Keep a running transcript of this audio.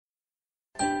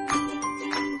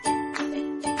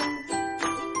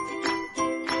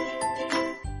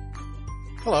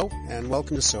Hello, and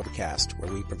welcome to SoberCast,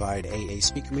 where we provide AA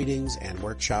speaker meetings and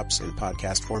workshops in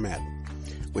podcast format.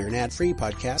 We're an ad-free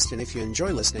podcast, and if you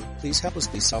enjoy listening, please help us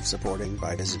be self-supporting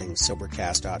by visiting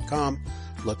Sobercast.com,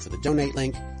 look for the donate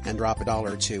link, and drop $1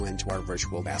 or $2 into our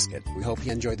virtual basket. We hope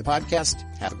you enjoy the podcast.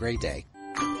 Have a great day.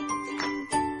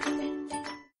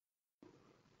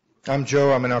 I'm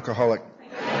Joe. I'm an alcoholic.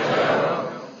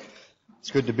 It's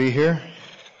good to be here.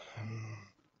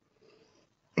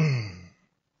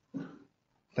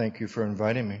 Thank you for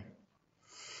inviting me.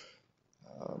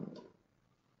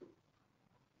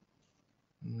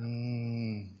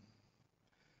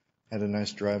 Had a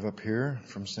nice drive up here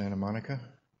from Santa Monica.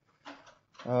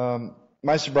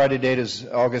 My sobriety date is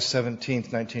August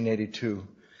 17th, 1982,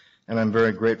 and I'm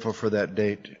very grateful for that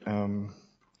date.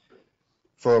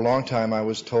 For a long time I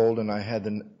was told, and I had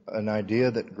an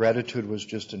idea that gratitude was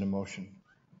just an emotion,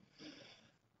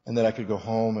 and that I could go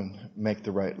home and make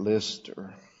the right list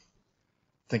or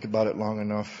think about it long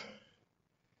enough,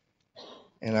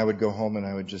 and I would go home and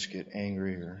I would just get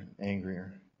angrier and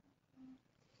angrier.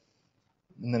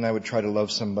 And then I would try to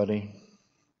love somebody,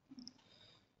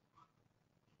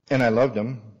 and I loved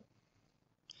them,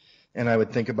 and I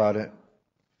would think about it,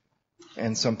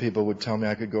 and some people would tell me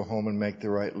I could go home and make the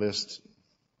right list.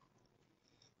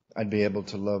 I'd be able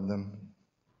to love them.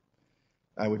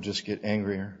 I would just get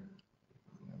angrier.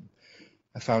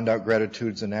 I found out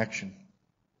gratitude's an action,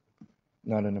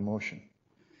 not an emotion.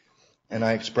 And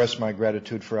I express my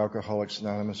gratitude for Alcoholics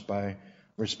Anonymous by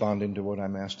responding to what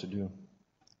I'm asked to do.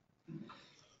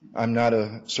 I'm not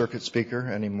a circuit speaker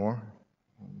anymore.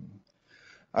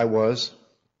 I was.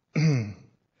 And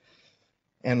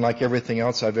like everything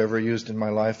else I've ever used in my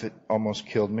life, it almost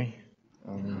killed me.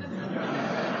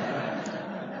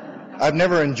 I've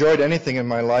never enjoyed anything in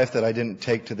my life that I didn't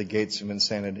take to the gates of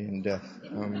insanity and death.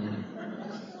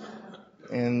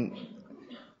 And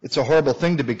it's a horrible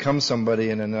thing to become somebody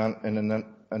in an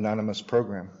anonymous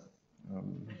program.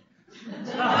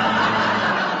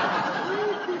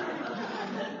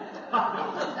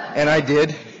 And I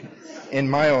did, in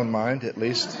my own mind at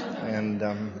least. And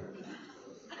I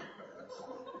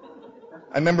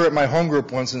remember at my home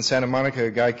group once in Santa Monica,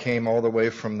 a guy came all the way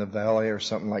from the valley or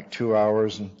something like 2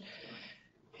 hours, and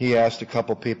he asked a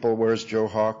couple people, "Where's Joe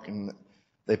Hawk?" And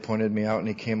they pointed me out, and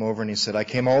he came over and he said, "I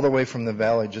came all the way from the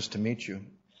valley just to meet you."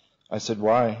 I said,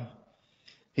 "Why?"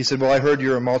 He said, "Well, I heard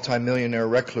you're a multimillionaire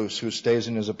recluse who stays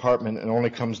in his apartment and only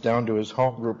comes down to his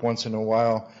home group once in a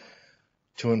while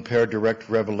to impair direct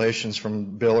revelations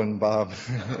from Bill and Bob."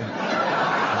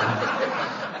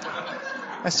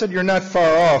 I said, "You're not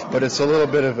far off, but it's a little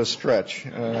bit of a stretch."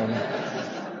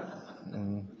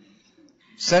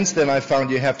 Since then, I found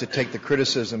you have to take the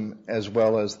criticism as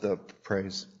well as the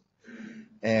praise.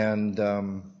 And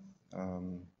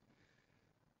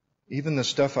even the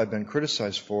stuff I've been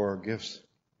criticized for are gifts.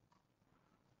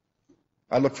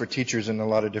 I look for teachers in a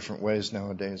lot of different ways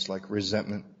nowadays, like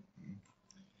resentment.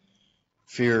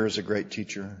 Fear is a great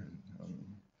teacher.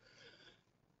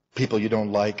 People you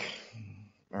don't like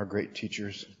are great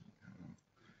teachers,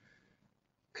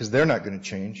 because they're not going to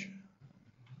change.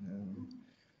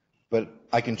 But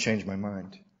I can change my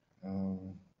mind.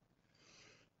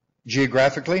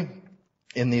 Geographically,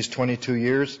 in these 22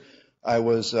 years, I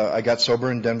got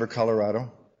sober in Denver,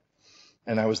 Colorado,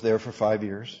 and I was there for 5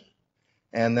 years.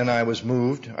 And then I was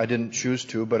moved. I didn't choose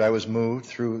to, but I was moved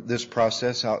through this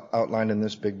process outlined in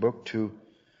this big book to,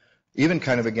 even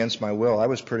kind of against my will. I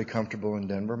was pretty comfortable in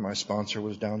Denver. My sponsor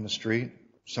was down the street.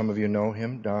 Some of you know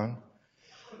him, Don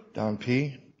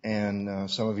P., and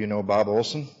some of you know Bob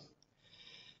Olson.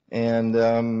 And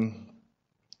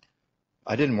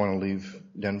I didn't want to leave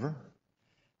Denver.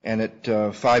 And at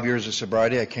 5 years of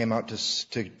sobriety, I came out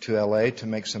to L.A. to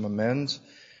make some amends.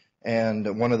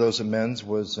 And one of those amends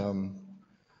was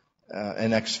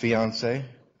an ex-fiancé,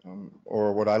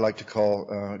 or what I like to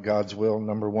call God's will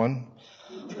number one.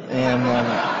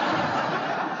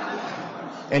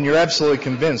 And you're absolutely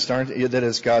convinced, aren't you, that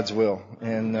it's God's will?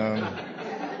 And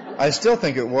I still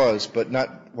think it was, but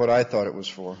not what I thought it was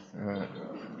for.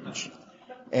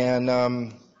 And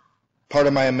part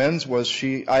of my amends was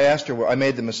I asked her, I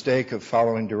made the mistake of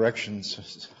following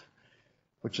directions,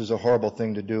 which is a horrible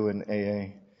thing to do in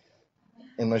AA,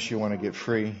 unless you want to get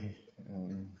free.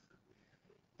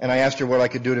 And I asked her what I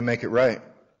could do to make it right.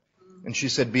 And she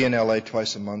said, "Be in LA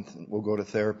twice a month, and we'll go to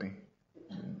therapy."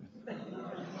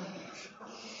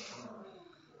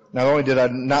 Not only did I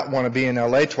not want to be in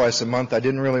LA twice a month, I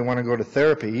didn't really want to go to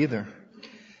therapy either.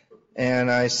 And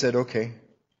I said, "Okay."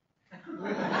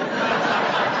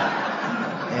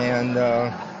 And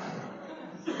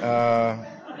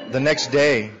the next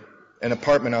day, an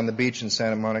apartment on the beach in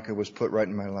Santa Monica was put right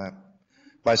in my lap.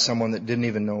 by someone that didn't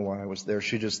even know why I was there.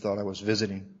 She just thought I was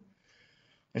visiting.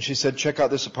 And she said, check out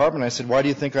this apartment. I said, why do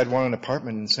you think I'd want an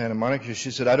apartment in Santa Monica?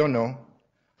 She said, I don't know.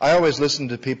 I always listen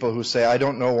to people who say, I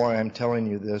don't know why I'm telling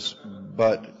you this,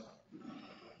 but...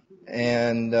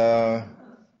 And I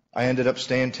ended up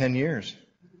staying 10 years.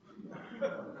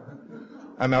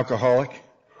 I'm alcoholic.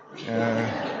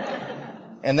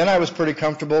 And then I was pretty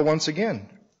comfortable once again.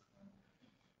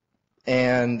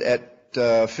 And at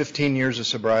 15 years of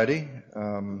sobriety,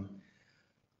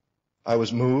 I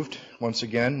was moved once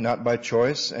again, not by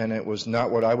choice, and it was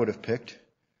not what I would have picked,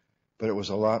 but it was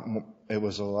a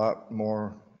lot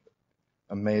more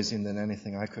amazing than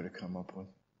anything I could have come up with.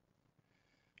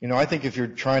 You know, I think if you're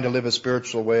trying to live a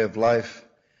spiritual way of life,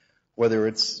 whether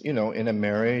it's, you know, in a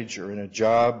marriage or in a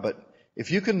job, but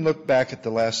if you can look back at the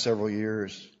last several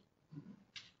years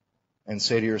and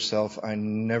say to yourself, I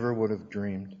never would have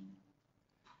dreamed.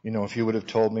 You know, if you would have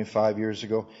told me 5 years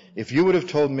ago, if you would have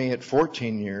told me at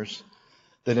 14 years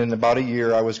that in about a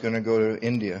year I was going to go to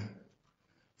India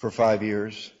for 5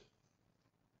 years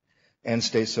and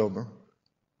stay sober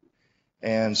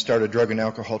and start a drug and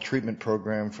alcohol treatment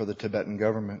program for the Tibetan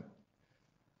government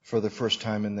for the first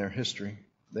time in their history.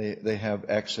 They have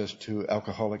access to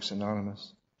Alcoholics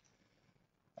Anonymous.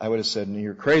 I would have said,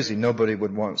 you're crazy. Nobody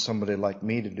would want somebody like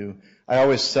me to do. I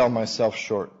always sell myself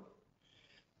short.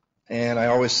 And I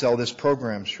always sell this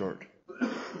program short.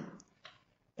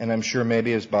 And I'm sure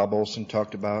maybe, as Bob Olson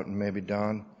talked about, and maybe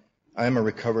Don, I am a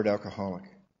recovered alcoholic.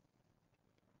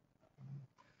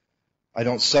 I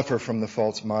don't suffer from the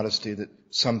false modesty that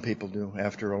some people do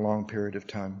after a long period of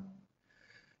time.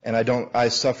 And I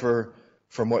suffer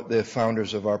from what the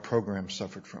founders of our program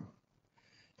suffered from.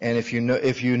 And if you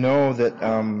know that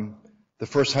the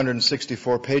first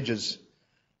 164 pages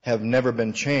have never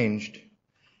been changed,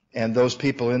 and those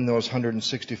people in those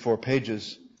 164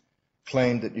 pages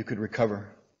claimed that you could recover.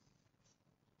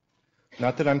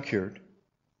 Not that I'm cured.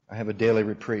 I have a daily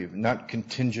reprieve, not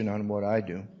contingent on what I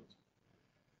do.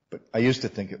 But I used to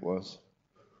think it was.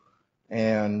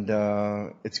 And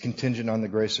it's contingent on the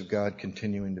grace of God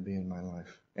continuing to be in my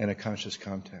life and a conscious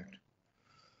contact.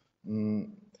 You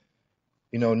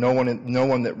know, no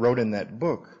one that wrote in that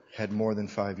book had more than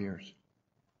 5 years.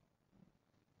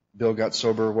 Bill got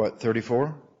sober,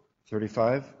 34?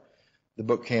 35? The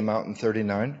book came out in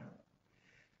 39.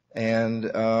 And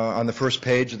on the first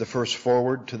page of the first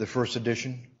foreword to the first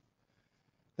edition,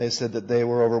 they said that they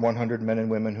were over 100 men and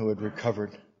women who had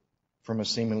recovered from a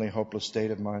seemingly hopeless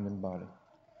state of mind and body.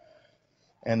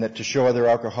 And that to show other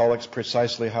alcoholics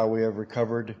precisely how we have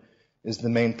recovered is the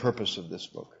main purpose of this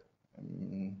book.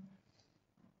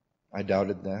 I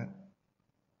doubted that.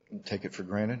 Take it for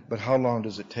granted. But how long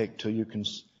does it take till you can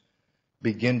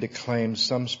begin to claim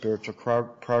some spiritual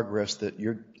progress that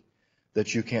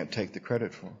you can't take the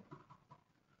credit for?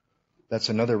 That's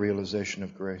another realization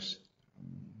of grace.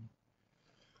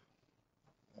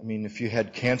 I mean, if you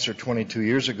had cancer 22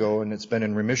 years ago and it's been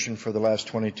in remission for the last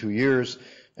 22 years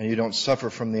and you don't suffer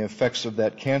from the effects of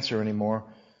that cancer anymore,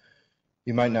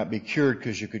 you might not be cured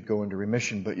because you could go into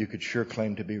remission, but you could sure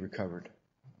claim to be recovered.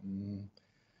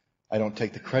 I don't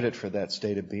take the credit for that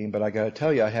state of being, but I got to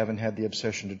tell you, I haven't had the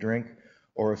obsession to drink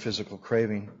or a physical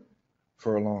craving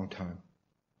for a long time.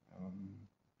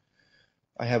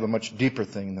 I have a much deeper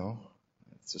thing, though.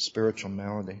 It's a spiritual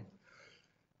malady.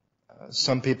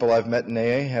 Some people I've met in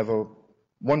AA have a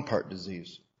one-part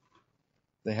disease.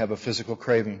 They have a physical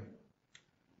craving,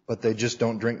 but they just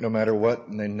don't drink no matter what,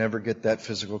 and they never get that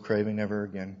physical craving ever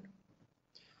again.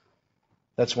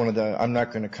 That's I'm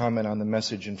not going to comment on the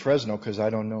message in Fresno because I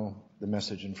don't know the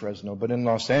message in Fresno, but in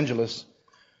Los Angeles,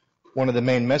 one of the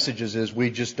main messages is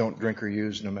we just don't drink or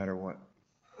use no matter what.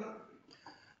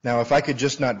 Now, if I could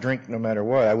just not drink no matter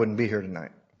what, I wouldn't be here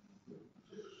tonight.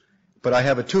 But I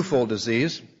have a twofold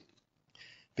disease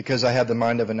because I have the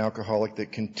mind of an alcoholic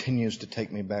that continues to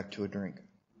take me back to a drink.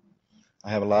 I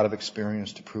have a lot of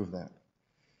experience to prove that.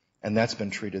 And that's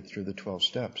been treated through the 12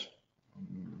 steps.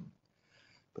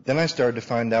 But then I started to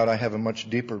find out I have a much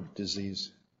deeper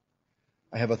disease.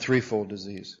 I have a threefold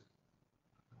disease.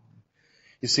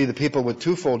 You see, the people with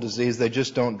twofold disease, they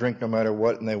just don't drink no matter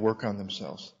what, and they work on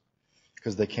themselves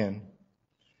because they can.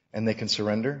 And they can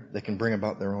surrender. They can bring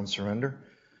about their own surrender.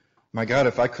 My God,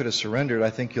 if I could have surrendered, I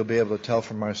think you'll be able to tell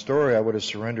from my story, I would have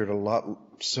surrendered a lot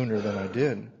sooner than I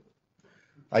did.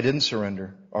 I didn't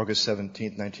surrender August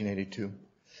 17th, 1982.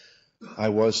 I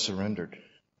was surrendered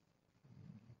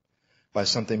by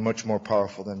something much more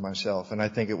powerful than myself. And I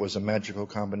think it was a magical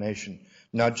combination,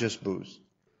 not just booze.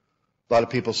 A lot of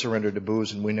people surrender to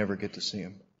booze and we never get to see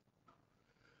them.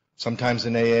 Sometimes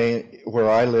in AA, where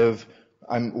I live,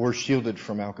 we're shielded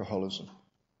from alcoholism.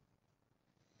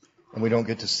 And we don't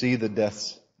get to see the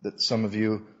deaths that some of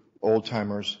you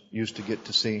old-timers used to get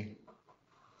to see.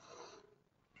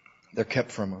 They're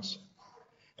kept from us.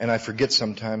 And I forget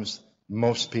sometimes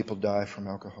most people die from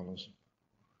alcoholism.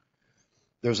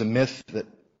 There's a myth that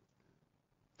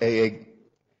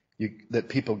that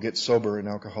people get sober in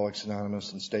Alcoholics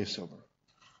Anonymous and stay sober.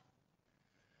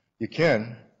 You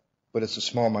can, but it's a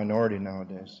small minority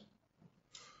nowadays.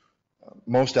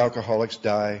 Most alcoholics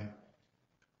die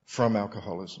from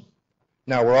alcoholism.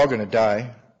 Now, we're all going to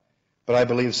die, but I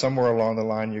believe somewhere along the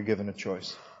line you're given a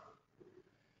choice.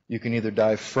 You can either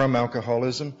die from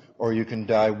alcoholism or you can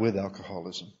die with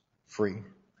alcoholism, free.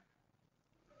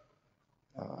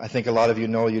 I think a lot of you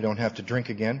know you don't have to drink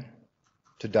again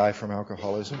to die from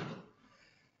alcoholism.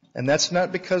 And that's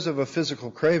not because of a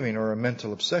physical craving or a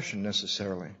mental obsession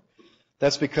necessarily.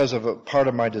 That's because of a part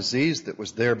of my disease that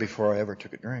was there before I ever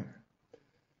took a drink.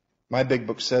 My big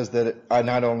book says that I'm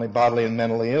not only bodily and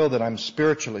mentally ill, that I'm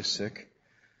spiritually sick.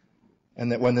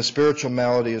 And that when the spiritual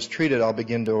malady is treated, I'll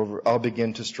begin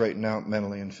to straighten out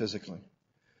mentally and physically.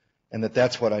 And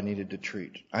that's what I needed to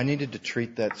treat. I needed to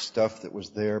treat that stuff that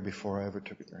was there before I ever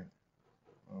took a drink.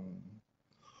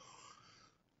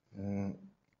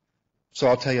 So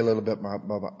I'll tell you a little bit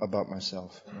about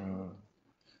myself.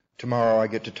 Tomorrow I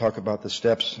get to talk about the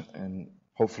steps, and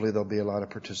hopefully there'll be a lot of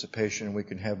participation and we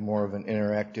can have more of an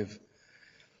interactive.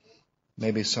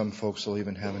 Maybe some folks will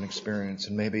even have an experience,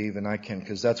 and maybe even I can,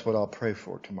 because that's what I'll pray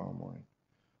for tomorrow morning.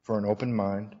 For an open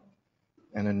mind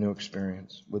and a new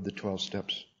experience with the 12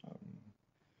 steps.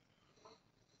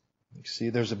 You see,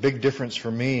 there's a big difference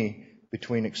for me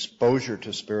between exposure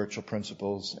to spiritual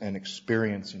principles and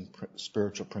experiencing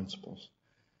spiritual principles.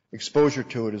 Exposure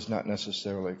to it is not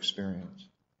necessarily experience.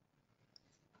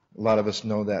 A lot of us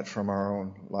know that from our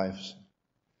own lives.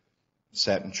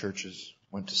 Sat in churches,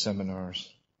 went to seminars,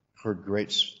 heard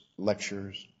great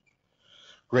lectures,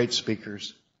 great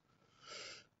speakers.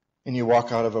 And you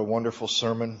walk out of a wonderful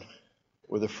sermon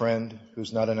with a friend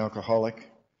who's not an alcoholic,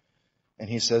 and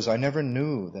he says, I never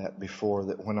knew that before,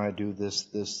 that when I do this,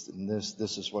 and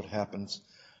this is what happens.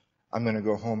 I'm going to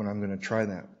go home and I'm going to try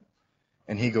that.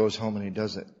 And he goes home and he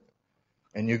does it.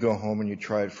 And you go home and you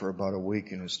try it for about a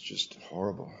week and it's just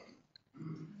horrible.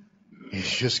 You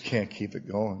just can't keep it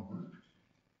going.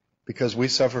 Because we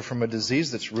suffer from a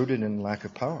disease that's rooted in lack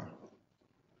of power.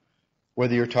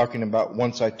 Whether you're talking about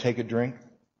once I take a drink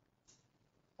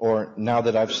or now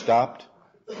that I've stopped,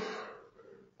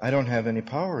 I don't have any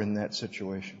power in that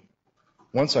situation.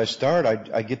 Once I start,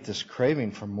 I get this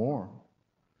craving for more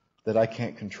that I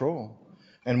can't control.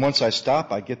 And once I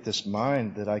stop, I get this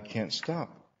mind that I can't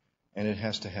stop. And it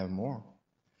has to have more.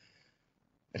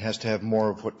 It has to have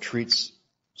more of what treats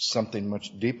something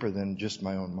much deeper than just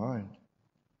my own mind.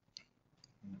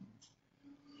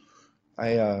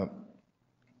 I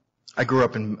grew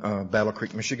up in Battle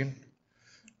Creek, Michigan,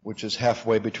 which is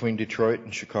halfway between Detroit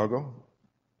and Chicago.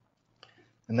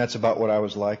 And that's about what I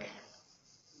was like.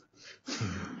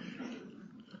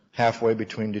 Halfway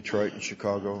between Detroit and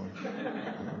Chicago.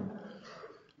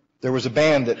 There was a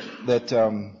band that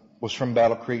was from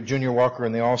Battle Creek, Junior Walker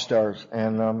and the All-Stars,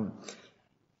 and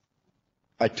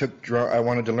I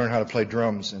wanted to learn how to play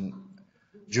drums, and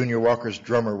Junior Walker's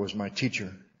drummer was my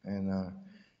teacher, and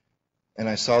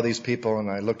I saw these people,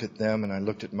 and I looked at them, and I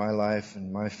looked at my life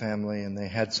and my family, and they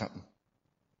had something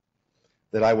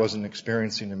that I wasn't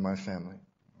experiencing in my family.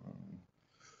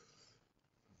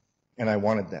 And I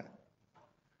wanted that.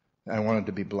 I wanted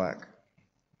to be black.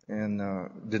 And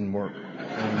it didn't work.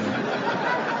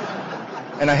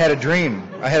 And I had a dream.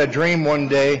 I had a dream one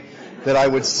day that I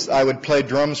would play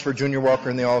drums for Junior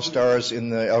Walker and the All-Stars in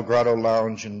the El Grotto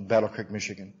Lounge in Battle Creek,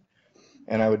 Michigan.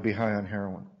 And I would be high on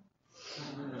heroin.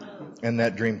 And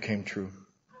that dream came true.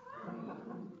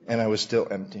 And I was still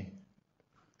empty.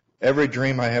 Every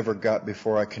dream I ever got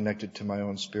before I connected to my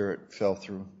own spirit fell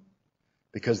through.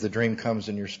 Because the dream comes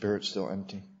and your spirit's still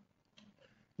empty.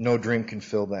 No dream can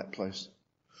fill that place.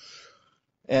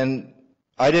 And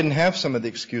I didn't have some of the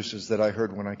excuses that I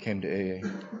heard when I came to AA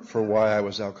for why I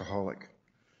was alcoholic.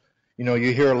 You know,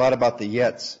 you hear a lot about the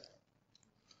yets.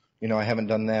 You know, I haven't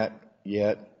done that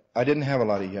yet. I didn't have a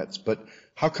lot of yets, but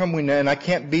how come and I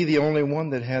can't be the only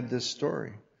one that had this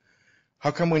story.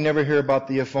 How come we never hear about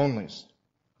the if onlys?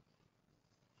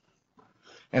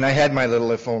 And I had my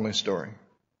little if only story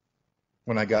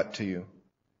when I got to you.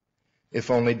 If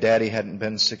only Daddy hadn't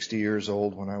been 60 years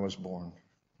old when I was born.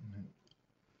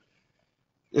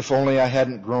 If only I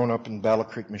hadn't grown up in Battle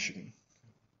Creek, Michigan.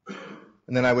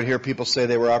 And then I would hear people say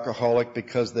they were alcoholic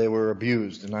because they were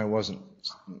abused, and I wasn't.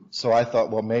 So I thought,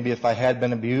 well, maybe if I had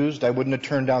been abused, I wouldn't have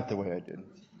turned out the way I did.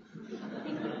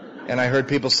 And I heard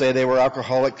people say they were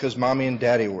alcoholic because mommy and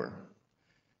daddy were.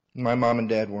 My mom and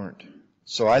dad weren't.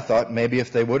 So I thought maybe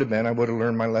if they would have been, I would have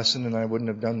learned my lesson and I wouldn't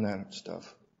have done that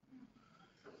stuff.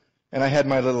 And I had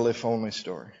my little if only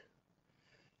story.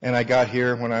 And I got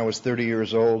here when I was 30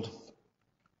 years old.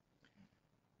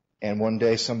 And one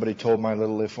day somebody told my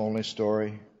little if only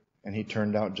story, and he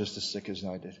turned out just as sick as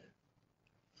I did.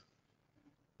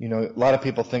 You know, a lot of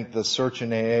people think the search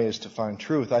in AA is to find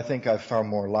truth. I think I've found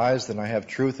more lies than I have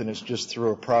truth, and it's just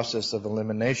through a process of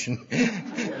elimination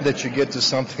that you get to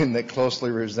something that closely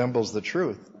resembles the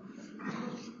truth.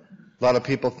 A lot of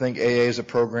people think AA is a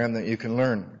program that you can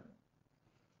learn.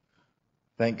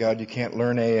 Thank God you can't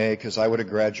learn AA, because I would have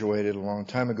graduated a long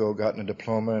time ago, gotten a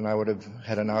diploma, and I would have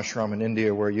had an ashram in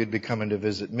India where you'd be coming to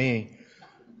visit me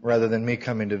rather than me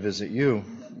coming to visit you.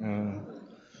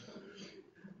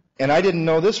 And I didn't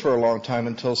know this for a long time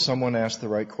until someone asked the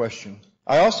right question.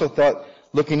 I also thought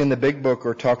looking in the big book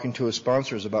or talking to a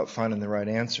sponsor is about finding the right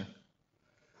answer.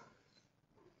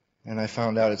 And I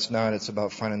found out it's not. It's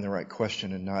about finding the right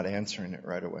question and not answering it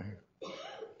right away.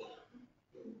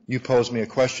 You pose me a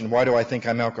question, why do I think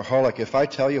I'm alcoholic? If I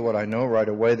tell you what I know right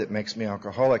away that makes me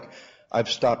alcoholic, I've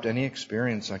stopped any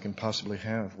experience I can possibly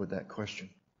have with that question.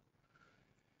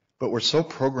 But we're so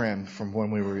programmed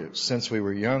from since we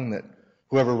were young that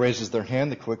whoever raises their hand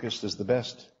the quickest is the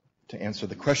best to answer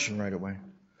the question right away.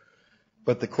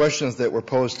 But the questions that were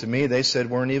posed to me, they said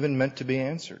weren't even meant to be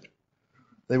answered.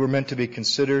 They were meant to be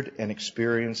considered and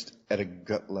experienced at a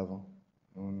gut level.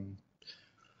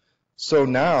 So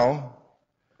now,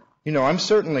 you know, I'm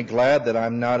certainly glad that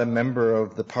I'm not a member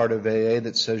of the part of AA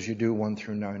that says you do 1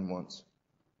 through 9 once.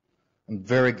 I'm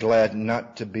very glad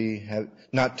not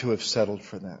to have settled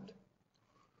for that.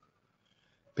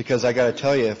 Because I got to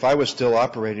tell you, if I was still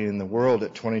operating in the world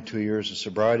at 22 years of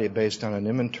sobriety based on an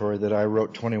inventory that I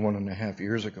wrote 21 and a half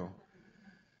years ago,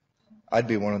 I'd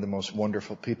be one of the most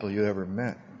wonderful people you ever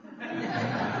met.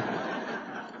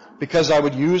 Because I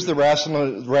would use the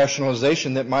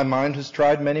rationalization that my mind has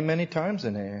tried many, many times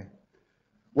in AA.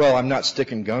 Well, I'm not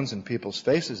sticking guns in people's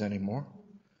faces anymore.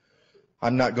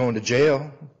 I'm not going to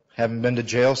jail. Haven't been to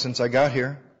jail since I got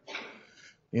here.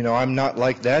 You know, I'm not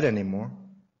like that anymore.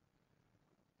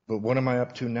 But what am I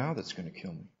up to now that's going to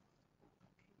kill me?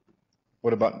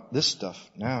 What about this stuff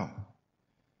now?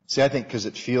 See, I think because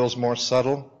it feels more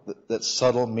subtle, that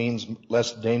subtle means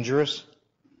less dangerous.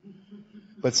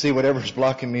 But see, whatever's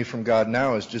blocking me from God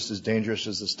now is just as dangerous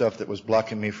as the stuff that was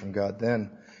blocking me from God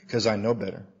then, because I know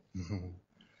better.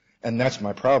 And that's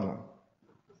my problem.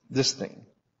 This thing.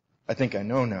 I think I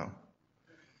know now.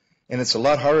 And it's a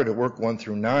lot harder to work 1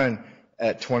 through 9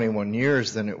 at 21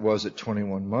 years than it was at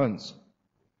 21 months.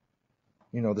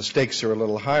 You know, the stakes are a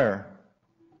little higher.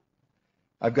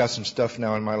 I've got some stuff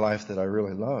now in my life that I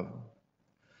really love.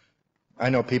 I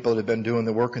know people that have been doing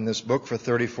the work in this book for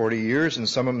 30, 40 years, and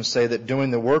some of them say that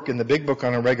doing the work in the big book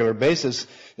on a regular basis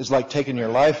is like taking your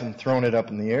life and throwing it up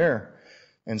in the air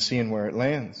and seeing where it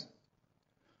lands.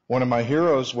 One of my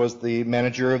heroes was the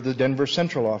manager of the Denver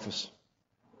Central office.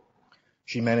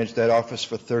 She managed that office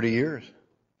for 30 years.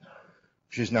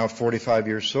 She's now 45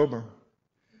 years sober.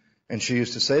 And she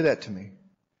used to say that to me.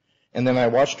 And then I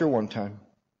watched her one time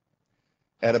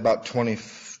at about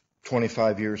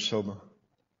 25 years sober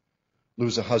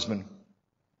lose a husband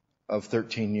of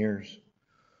 13 years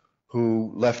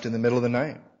who left in the middle of the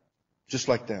night, just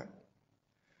like that,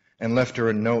 and left her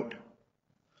a note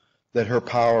that her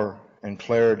power and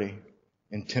clarity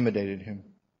intimidated him.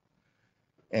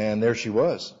 And there she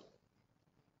was.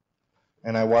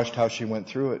 And I watched how she went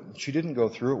through it. She didn't go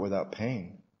through it without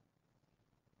pain.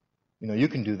 You know, you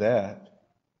can do that.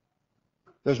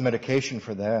 There's medication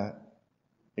for that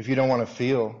if you don't want to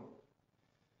feel.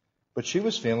 But she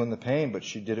was feeling the pain, but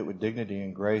she did it with dignity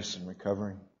and grace and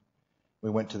recovering. We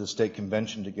went to the state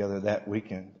convention together that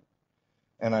weekend,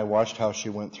 and I watched how she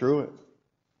went through it.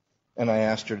 And I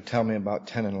asked her to tell me about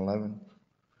 10 and 11.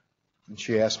 And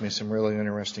she asked me some really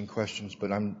interesting questions,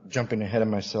 but I'm jumping ahead of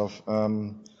myself.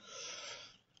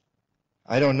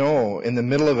 I don't know, in the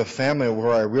middle of a family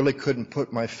where I really couldn't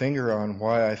put my finger on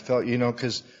why I felt, you know,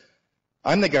 because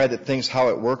I'm the guy that thinks How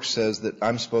It Works says that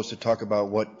I'm supposed to talk about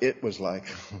what it was like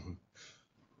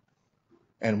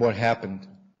and what happened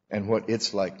and what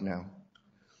it's like now.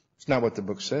 It's not what the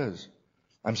book says.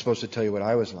 I'm supposed to tell you what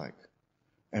I was like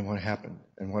and what happened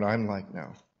and what I'm like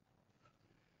now.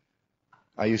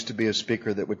 I used to be a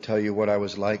speaker that would tell you what I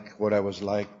was like, what I was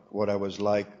like, what I was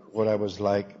like, what I was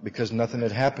like, because nothing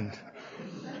had happened.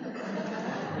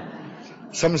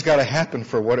 Something's got to happen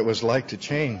for what it was like to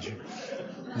change.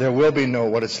 There will be no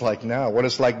what it's like now. What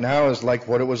it's like now is like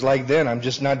what it was like then. I'm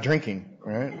just not drinking,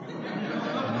 right?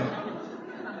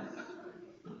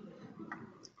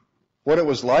 What it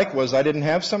was like was I didn't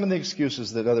have some of the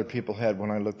excuses that other people had when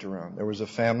I looked around. There was a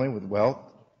family with wealth,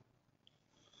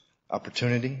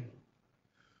 opportunity.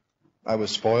 I was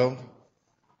spoiled.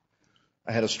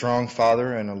 I had a strong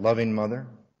father and a loving mother.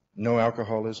 No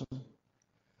alcoholism.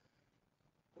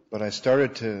 But I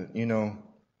started to,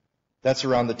 that's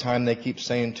around the time they keep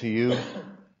saying to you,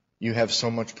 you have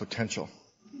so much potential.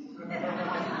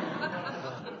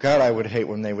 God, I would hate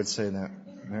when they would say that.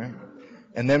 Right?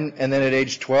 And then at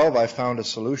age 12, I found a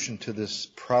solution to this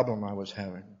problem I was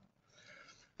having.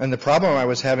 And the problem I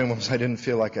was having was I didn't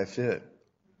feel like I fit.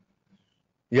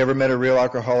 You ever met a real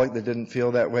alcoholic that didn't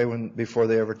feel that way before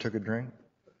they ever took a drink?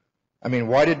 I mean,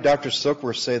 why did Dr.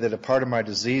 Silkworth say that a part of my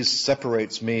disease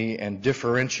separates me and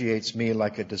differentiates me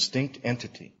like a distinct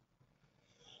entity?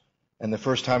 And the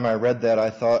first time I read that, I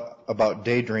thought about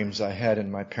daydreams I had in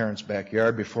my parents'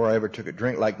 backyard before I ever took a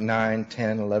drink, like 9,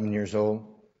 10, 11 years old.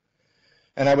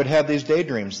 And I would have these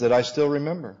daydreams that I still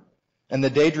remember. And the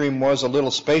daydream was a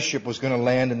little spaceship was going to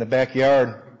land in the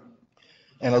backyard,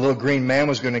 and a little green man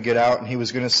was going to get out, and he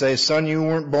was going to say, son, you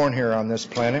weren't born here on this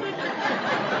planet.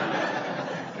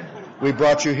 We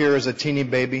brought you here as a teeny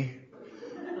baby,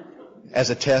 as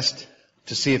a test,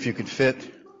 to see if you could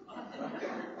fit.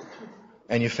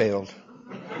 And you failed.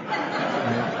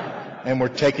 And we're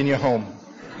taking you home.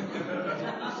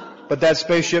 But that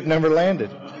spaceship never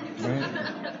landed. Right?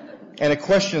 And a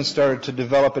question started to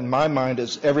develop in my mind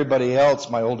as everybody else,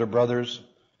 my older brothers,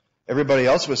 everybody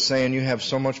else was saying, you have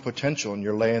so much potential, and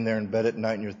you're laying there in bed at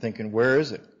night and you're thinking, where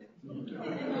is it?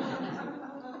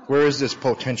 Where is this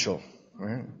potential?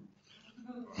 Right?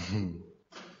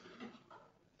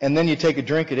 And then you take a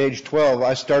drink at age 12.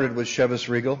 I started with Chivas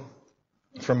Regal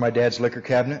from my dad's liquor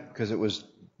cabinet because it was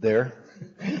there.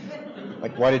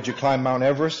 Like, why did you climb Mount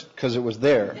Everest? Because it was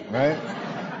there, right?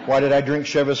 Why did I drink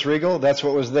Chivas Regal? That's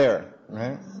what was there,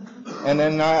 right? And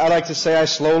then I like to say I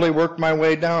slowly worked my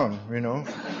way down,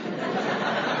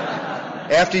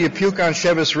 After you puke on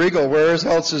Chivas Regal, where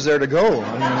else is there to go?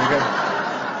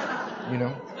 I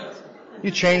mean, you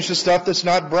change the stuff that's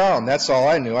not brown. That's all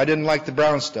I knew. I didn't like the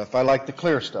brown stuff. I liked the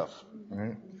clear stuff,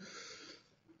 right?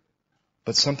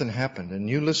 But something happened, and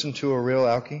you listen to a real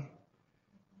alkie,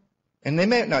 and they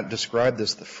may not describe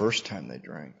this the first time they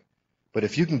drank, but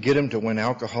if you can get them to when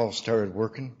alcohol started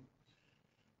working,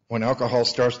 when alcohol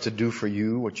starts to do for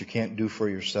you what you can't do for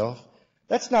yourself,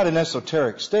 that's not an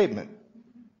esoteric statement.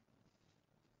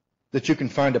 That you can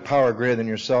find a power greater than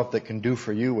yourself that can do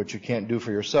for you what you can't do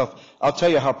for yourself. I'll tell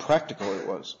you how practical it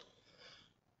was.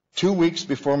 2 weeks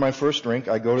before my first drink,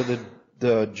 I go to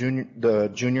the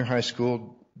junior high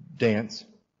school dance,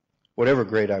 whatever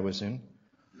grade I was in.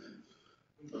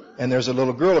 And there's a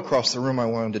little girl across the room I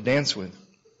wanted to dance with.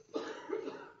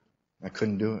 I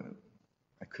couldn't do it.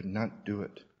 I could not do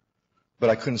it. But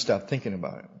I couldn't stop thinking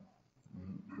about it.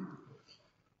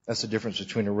 That's the difference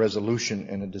between a resolution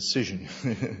and a decision.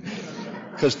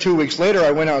 Because 2 weeks later,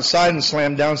 I went outside and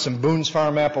slammed down some Boone's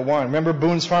Farm apple wine. Remember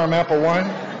Boone's Farm apple wine?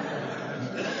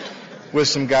 With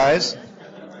some guys.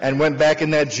 And went back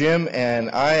in that gym, and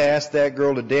I asked that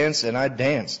girl to dance, and I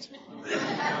danced.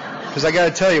 Because I got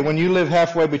to tell you, when you live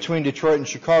halfway between Detroit and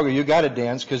Chicago, you got to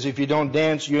dance, because if you don't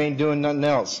dance, you ain't doing nothing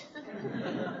else.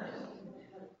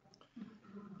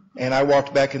 And I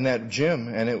walked back in that gym,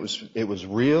 and it was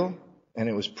real, and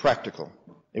it was practical.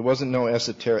 It wasn't no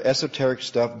esoteric. Esoteric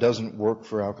stuff doesn't work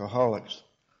for alcoholics.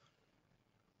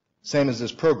 Same as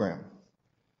this program.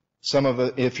 Some of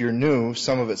it, if you're new,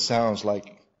 some of it sounds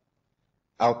like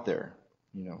out there.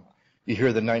 You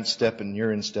hear the 9th step and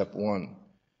you're in step 1.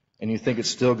 And you think it's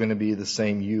still going to be the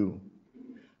same you.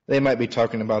 They might be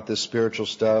talking about this spiritual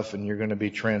stuff and you're going to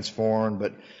be transformed,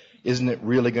 but isn't it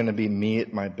really going to be me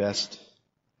at my best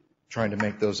trying to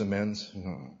make those amends?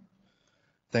 No.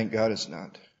 Thank God it's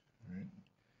not.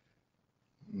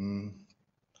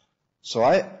 So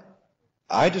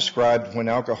I described when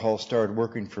alcohol started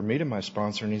working for me to my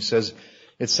sponsor, and he says,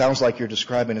 it sounds like you're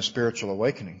describing a spiritual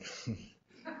awakening.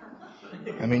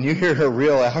 I mean, you hear a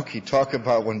real alkie talk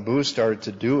about when booze started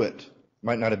to do it.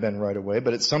 Might not have been right away,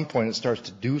 but at some point it starts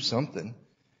to do something.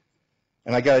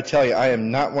 And I got to tell you, I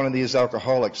am not one of these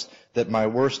alcoholics that my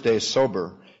worst day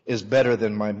sober is better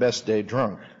than my best day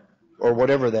drunk, or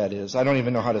whatever that is. I don't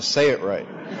even know how to say it right.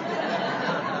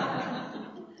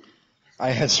 I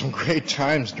had some great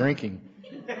times drinking,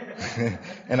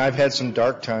 and I've had some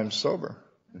dark times sober.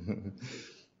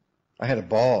 I had a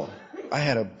ball.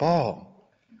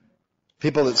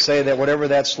 People that say that whatever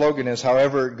that slogan is,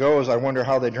 however it goes, I wonder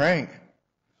how they drank.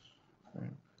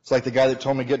 It's like the guy that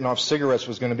told me getting off cigarettes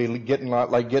was going to be getting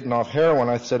off heroin.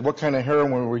 I said, what kind of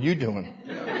heroin were you doing?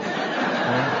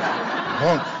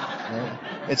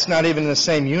 It's not even in the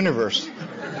same universe.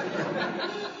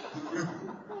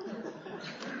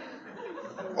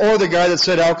 Or the guy that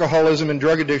said alcoholism and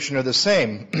drug addiction are the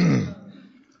same.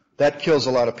 That kills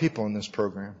a lot of people in this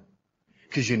program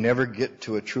because you never get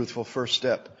to a truthful first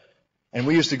step. And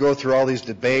we used to go through all these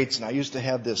debates, and I used to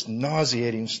have this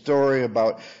nauseating story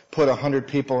about put 100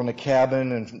 people in a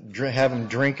cabin and have them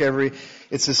drink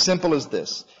It's as simple as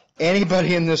this.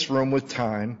 Anybody in this room with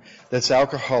time that's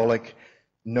alcoholic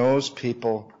knows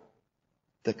people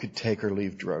that could take or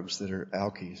leave drugs that are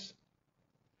alkies.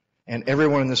 And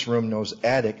everyone in this room knows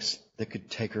addicts that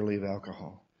could take or leave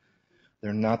alcohol.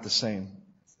 They're not the same.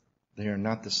 They are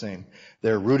not the same.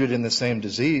 They're rooted in the same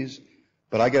disease.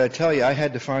 But I got to tell you, I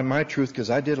had to find my truth because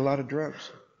I did a lot of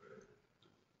drugs.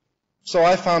 So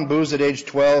I found booze at age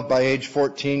 12. By age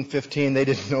 14, 15, they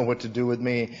didn't know what to do with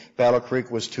me. Battle Creek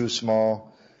was too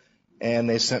small. And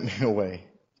they sent me away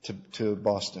to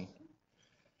Boston.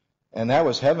 And that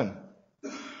was heaven.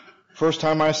 First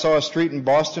time I saw a street in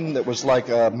Boston that was like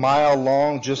a mile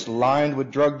long, just lined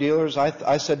with drug dealers,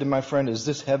 I said to my friend, is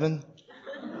this heaven?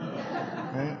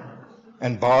 Right?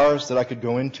 And bars that I could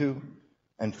go into,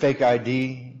 and fake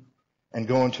ID, and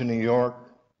go into New York,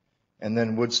 and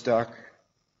then Woodstock.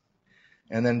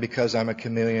 And then because I'm a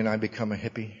chameleon, I become a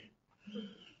hippie.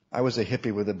 I was a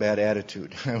hippie with a bad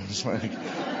attitude. I was like,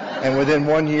 and within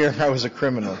 1 year, I was a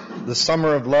criminal. The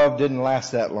summer of love didn't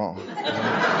last that long.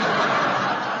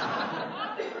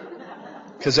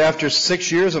 Because after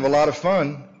 6 years of a lot of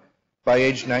fun, by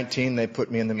age 19, they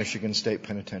put me in the Michigan State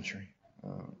Penitentiary.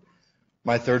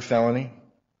 My third felony,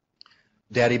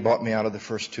 Daddy bought me out of the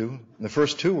first two. And the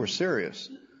first two were serious.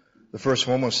 The first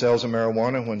one was sales of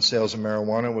marijuana, when sales of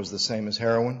marijuana was the same as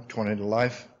heroin, 20 to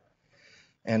life.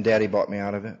 And Daddy bought me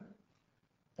out of it.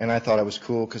 And I thought I was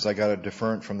cool because I got a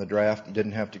deferment from the draft,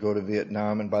 didn't have to go to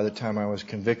Vietnam. And by the time I was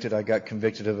convicted, I got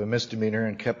convicted of a misdemeanor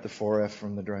and kept the 4F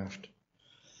from the draft.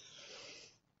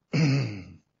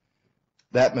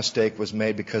 That mistake was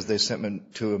made because they sent me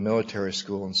to a military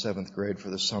school in 7th grade for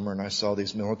the summer, and I saw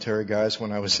these military guys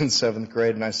when I was in 7th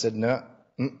grade, and I said, no,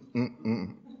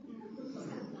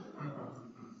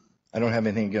 I don't have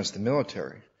anything against the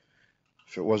military.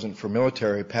 If it wasn't for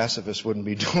military, pacifists wouldn't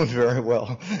be doing very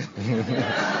well.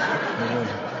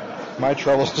 My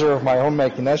troubles are of my own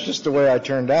making. That's just the way I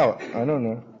turned out. I don't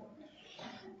know.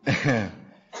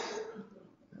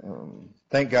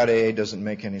 Thank God AA doesn't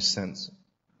make any sense.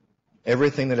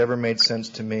 Everything that ever made sense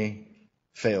to me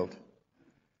failed.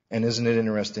 And isn't it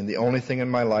interesting? The only thing in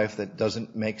my life that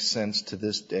doesn't make sense to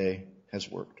this day has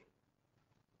worked.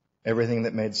 Everything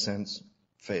that made sense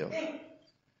failed.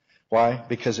 Why?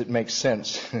 Because it makes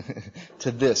sense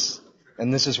to this.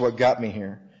 And this is what got me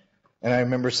here. And I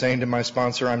remember saying to my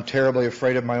sponsor, I'm terribly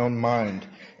afraid of my own mind.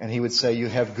 And he would say, you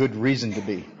have good reason to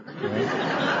be.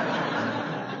 Right?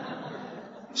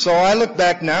 So I look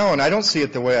back now and I don't see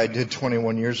it the way I did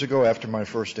 21 years ago after my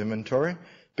first inventory.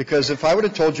 Because if I would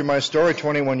have told you my story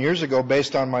 21 years ago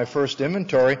based on my first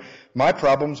inventory, my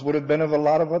problems would have been of a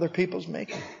lot of other people's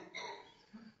making.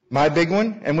 My big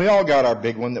one, and we all got our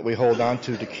big one that we hold on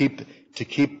to keep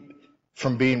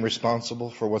from being responsible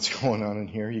for what's going on in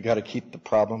here. You got to keep the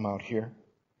problem out here.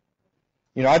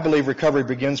 You know, I believe recovery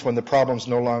begins when the problem's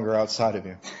no longer outside of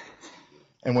you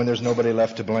and when there's nobody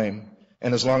left to blame.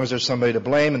 And as long as there's somebody to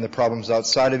blame and the problem's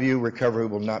outside of you, recovery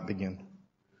will not begin.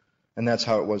 And that's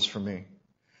how it was for me.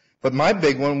 But my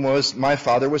big one was my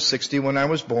father was 60 when I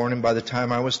was born, and by the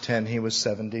time I was 10, he was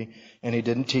 70. And he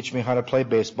didn't teach me how to play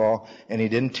baseball, and he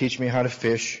didn't teach me how to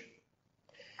fish.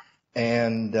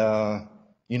 And,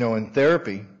 in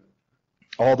therapy,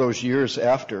 all those years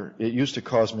after, it used to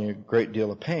cause me a great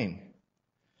deal of pain.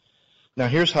 Now,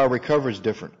 here's how recovery is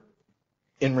different.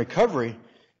 In recovery,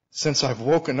 since I've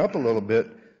woken up a little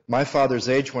bit, my father's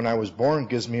age when I was born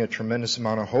gives me a tremendous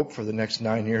amount of hope for the next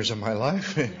 9 years of my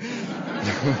life.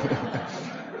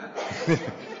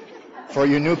 For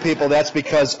you new people, that's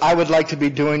because I would like to be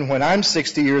doing when I'm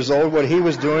 60 years old what he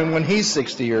was doing when he's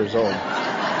 60 years old.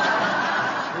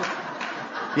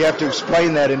 You have to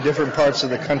explain that in different parts of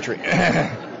the country.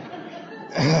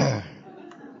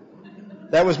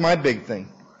 That was my big thing.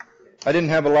 I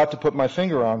didn't have a lot to put my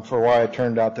finger on for why I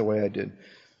turned out the way I did.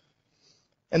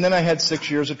 And then I had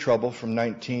 6 years of trouble from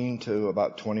 19 to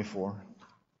about 24.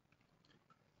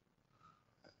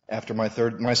 After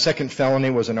my second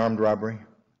felony was an armed robbery.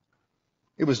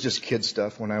 It was just kid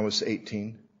stuff when I was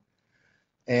 18.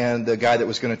 And the guy that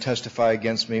was going to testify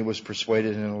against me was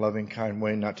persuaded in a loving, kind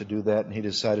way not to do that, and he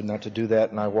decided not to do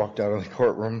that, and I walked out of the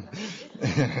courtroom.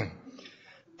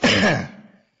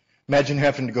 Imagine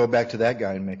having to go back to that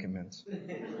guy and make amends.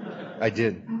 I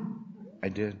did.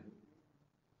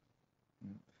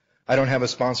 I don't have a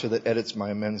sponsor that edits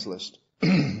my amends list.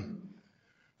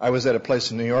 I was at a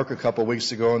place in New York a couple of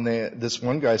weeks ago, and this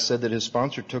one guy said that his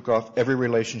sponsor took off every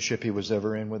relationship he was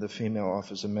ever in with a female off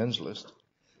his amends list.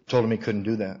 Told him he couldn't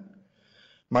do that.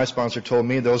 My sponsor told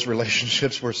me those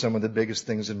relationships were some of the biggest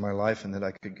things in my life and that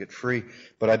I could get free,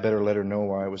 but I better let her know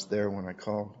why I was there when I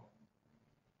called.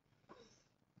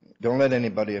 Don't let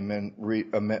anybody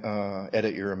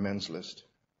edit your amends list.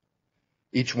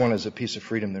 Each one is a piece of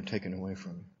freedom they're taking away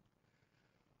from you.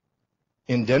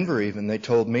 In Denver even, they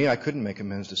told me I couldn't make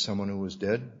amends to someone who was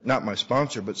dead. Not my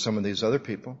sponsor, but some of these other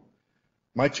people.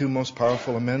 My two most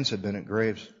powerful amends have been at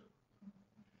graves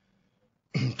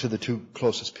to the two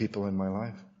closest people in my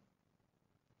life.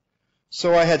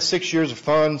 So I had 6 years of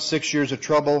fun, 6 years of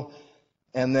trouble,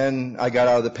 and then I got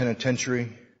out of the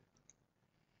penitentiary,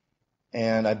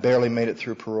 and I barely made it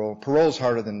through parole. Parole's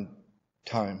harder than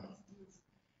time,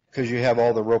 because you have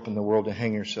all the rope in the world to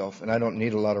hang yourself, and I don't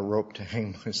need a lot of rope to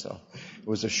hang myself. It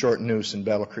was a short noose in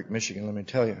Battle Creek, Michigan, let me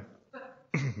tell you.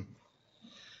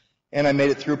 And I made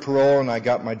it through parole, and I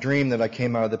got my dream that I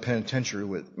came out of the penitentiary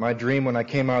with. My dream when I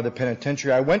came out of the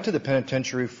penitentiary, I went to the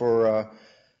penitentiary for,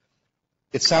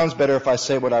 it sounds better if I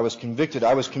say what I was convicted.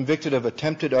 I was convicted of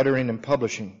attempted uttering and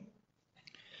publishing.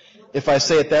 If I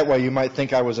say it that way, you might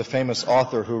think I was a famous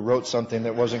author who wrote something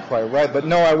that wasn't quite right, but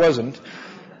no, I wasn't.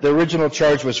 The original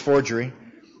charge was forgery.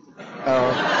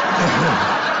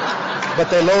 But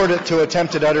they lowered it to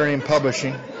attempted uttering and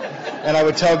publishing. And I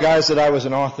would tell guys that I was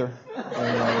an author.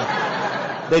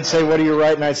 And they'd say, what do you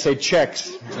write? And I'd say checks.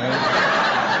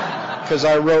 Because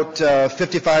I wrote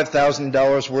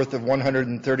 $55,000 worth of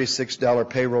 $136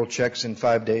 payroll checks in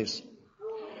 5 days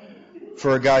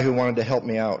for a guy who wanted to help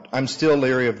me out. I'm still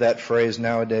leery of that phrase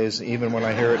nowadays, even when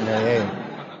I hear it in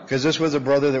AA. Because this was a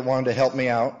brother that wanted to help me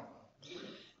out.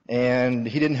 And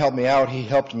he didn't help me out, he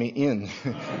helped me in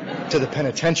to the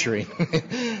penitentiary.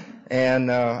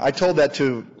 And I told that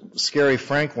to Scary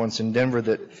Frank once in Denver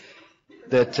that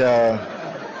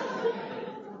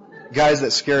guys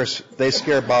that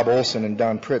scare Bob Olson and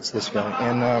Don Pritz, this guy.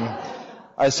 And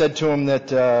I said to him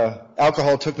that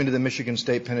alcohol took me to the Michigan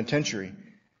State Penitentiary.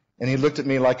 And he looked at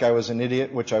me like I was an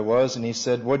idiot, which I was, and he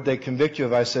said, what'd they convict you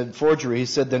of? I said, forgery. He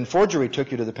said, then forgery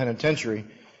took you to the penitentiary.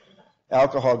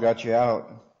 Alcohol got you out.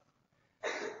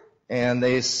 And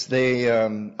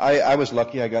I was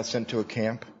lucky. I got sent to a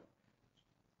camp.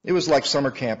 It was like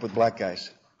summer camp with black guys.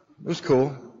 It was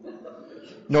cool.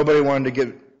 Nobody wanted to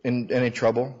get in any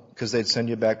trouble because they'd send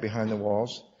you back behind the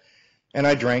walls. And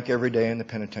I drank every day in the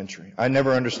penitentiary. I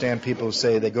never understand people who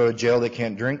say they go to jail, they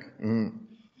can't drink.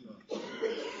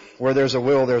 Where there's a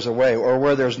will, there's a way. Or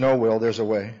where there's no will, there's a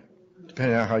way,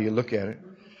 depending on how you look at it.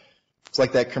 It's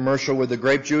like that commercial with the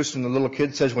grape juice and the little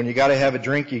kid says, when you got to have a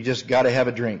drink, you just got to have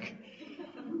a drink.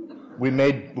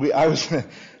 I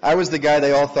was the guy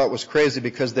they all thought was crazy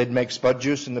because they'd make spud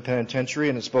juice in the penitentiary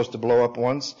and it's supposed to blow up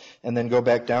once and then go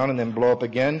back down and then blow up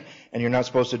again, and you're not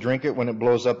supposed to drink it when it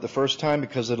blows up the first time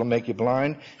because it'll make you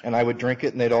blind. And I would drink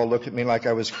it and they'd all look at me like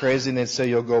I was crazy and they'd say,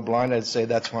 you'll go blind. I'd say,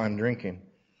 that's why I'm drinking.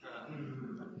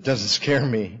 It doesn't scare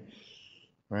me,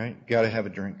 right? Got to have a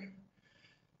drink.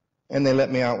 And they let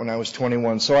me out when I was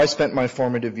 21. So I spent my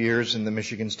formative years in the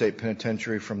Michigan State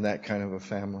Penitentiary from that kind of a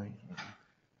family.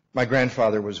 My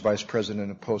grandfather was vice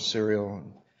president of Post Serial.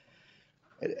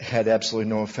 It had absolutely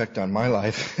no effect on my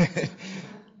life.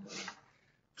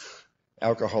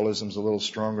 Alcoholism's a little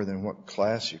stronger than what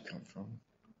class you come from,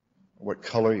 what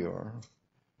color you are.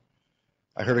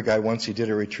 I heard a guy once, he did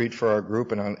a retreat for our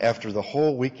group, and after the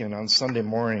whole weekend, on Sunday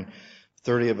morning,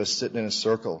 30 of us sitting in a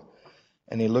circle,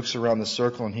 and he looks around the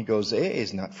circle and he goes, AA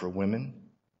is not for women.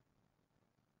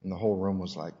 And the whole room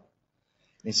was like,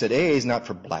 and he said, AA is not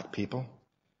for black people.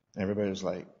 And everybody was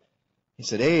like, he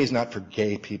said, AA is not for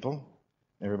gay people.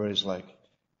 And everybody was like,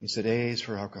 he said, AA is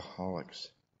for alcoholics.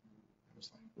 I was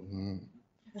like,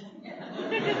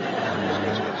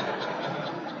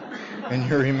 And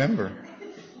you remember,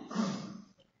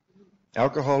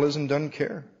 alcoholism doesn't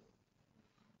care.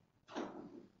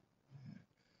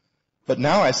 But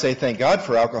now I say thank God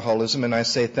for alcoholism, and I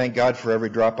say thank God for every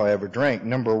drop I ever drank.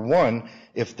 Number one,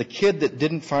 if the kid that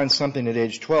didn't find something at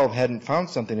age 12 hadn't found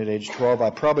something at age 12, I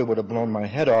probably would have blown my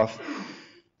head off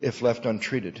if left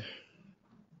untreated.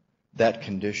 That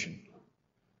condition,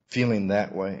 feeling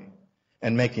that way,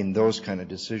 and making those kind of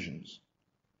decisions.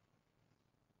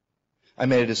 I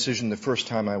made a decision the first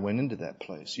time I went into that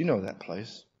place. You know that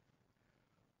place.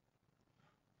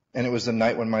 And it was the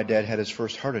night when my dad had his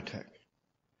first heart attack.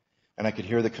 And I could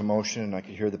hear the commotion, and I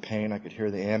could hear the pain, I could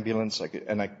hear the ambulance,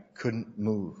 and I couldn't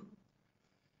move.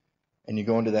 And you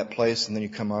go into that place, and then you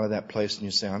come out of that place, and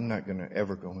you say, I'm not going to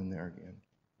ever go in there again.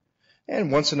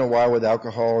 And once in a while with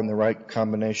alcohol and the right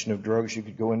combination of drugs, you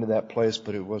could go into that place,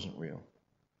 but it wasn't real.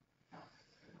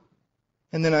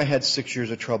 And then I had 6 years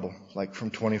of trouble, like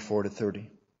from 24 to 30.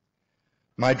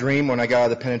 My dream when I got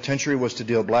out of the penitentiary was to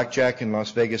deal blackjack in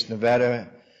Las Vegas, Nevada,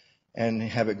 and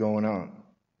have it going on.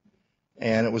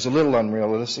 And it was a little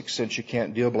unrealistic since you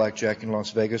can't deal blackjack in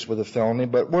Las Vegas with a felony,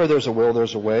 but where there's a will,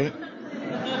 there's a way.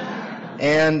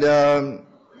 And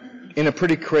in a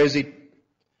pretty crazy,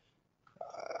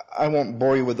 I won't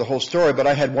bore you with the whole story, but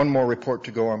I had one more report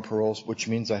to go on paroles, which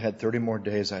means I had 30 more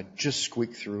days. I just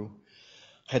squeaked through.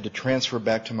 I had to transfer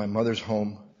back to my mother's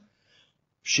home.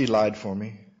 She lied for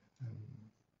me.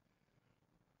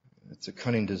 It's a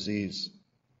cunning disease,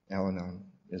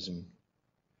 Al-Anonism.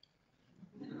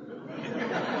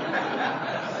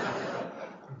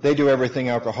 They do everything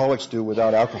alcoholics do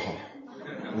without alcohol.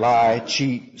 Lie,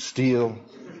 cheat, steal,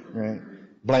 right?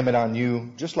 Blame it on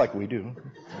you, just like we do.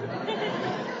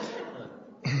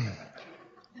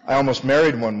 I almost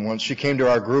married one once. She came to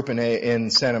our group in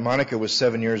Santa Monica with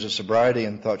 7 years of sobriety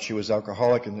and thought she was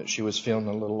alcoholic and that she was feeling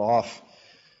a little off.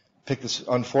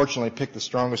 Unfortunately picked the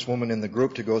strongest woman in the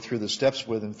group to go through the steps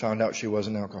with and found out she was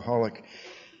an alcoholic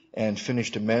and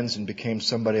finished amends and became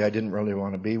somebody I didn't really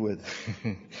want to be with.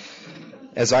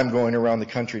 As I'm going around the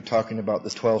country talking about the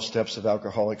 12 steps of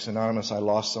Alcoholics Anonymous, I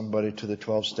lost somebody to the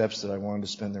 12 steps that I wanted to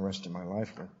spend the rest of my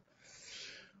life with.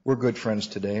 We're good friends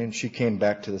today, and she came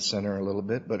back to the center a little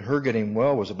bit, but her getting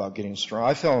well was about getting strong.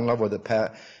 I fell in love with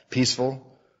a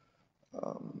peaceful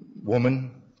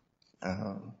woman.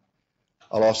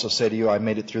 I'll also say to you, I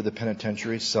made it through the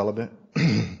penitentiary, celibate.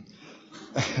 I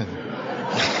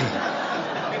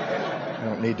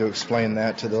don't need to explain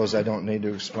that to those I don't need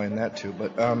to explain that to,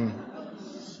 but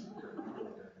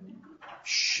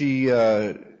she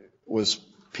was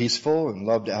peaceful and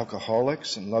loved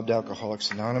alcoholics and loved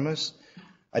Alcoholics Anonymous.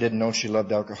 I didn't know she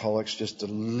loved alcoholics just a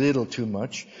little too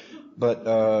much, but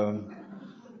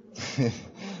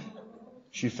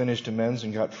she finished amends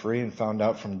and got free and found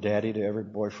out from daddy to every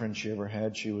boyfriend she ever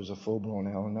had she was a full-blown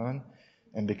Al-Anon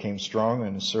and became strong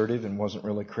and assertive and wasn't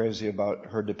really crazy about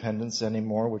her dependence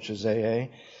anymore, which is AA,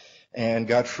 and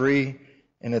got free.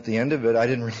 And at the end of it, I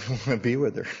didn't really want to be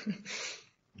with her.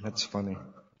 That's funny.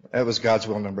 That was God's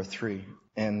will number 3.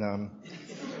 And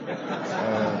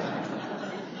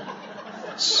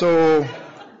so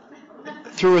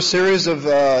through a series of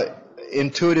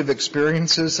intuitive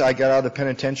experiences, I got out of the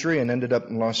penitentiary and ended up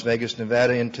in Las Vegas,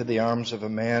 Nevada, into the arms of a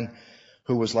man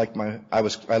who was like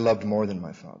I loved more than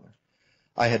my father.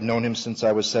 I had known him since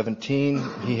I was 17.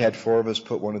 He had 4 of us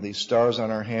put one of these stars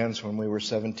on our hands when we were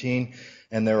 17,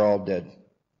 and they're all dead.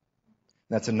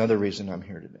 That's another reason I'm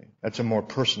here today. That's a more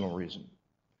personal reason.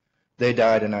 They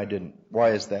died and I didn't.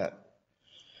 Why is that?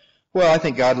 Well, I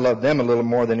think God loved them a little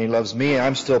more than He loves me.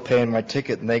 I'm still paying my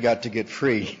ticket and they got to get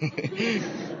free.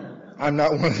 I'm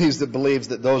not one of these that believes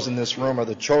that those in this room are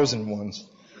the chosen ones.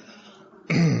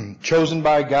 Chosen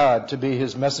by God to be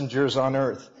His messengers on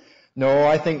earth. No,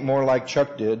 I think more like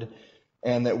Chuck did,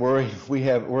 and that we're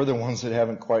the ones that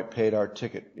haven't quite paid our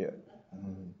ticket yet.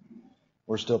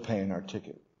 We're still paying our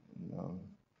ticket.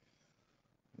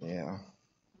 Yeah.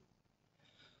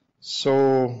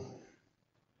 So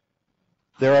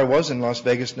there I was in Las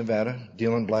Vegas, Nevada,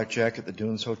 dealing blackjack at the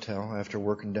Dunes Hotel after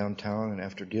working downtown and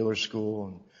after dealer school,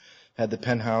 and had the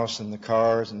penthouse and the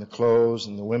cars and the clothes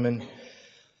and the women.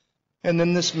 And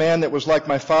then this man that was like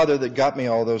my father that got me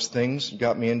all those things,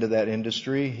 got me into that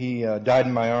industry, he died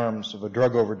in my arms of a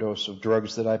drug overdose of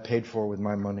drugs that I paid for with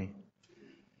my money.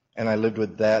 And I lived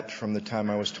with that from the time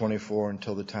I was 24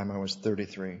 until the time I was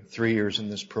 33. 3 years in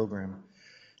this program.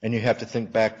 And you have to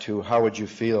think back to how would you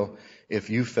feel if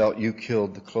you felt you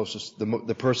killed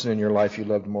the person in your life you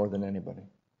loved more than anybody.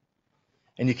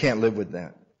 And you can't live with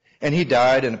that. And he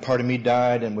died, and a part of me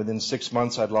died, and within 6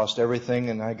 months I'd lost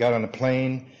everything, and I got on a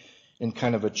plane in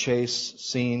kind of a chase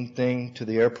scene thing to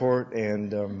the airport,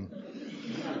 and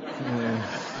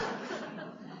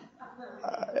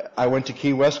I went to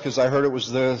Key West because I heard it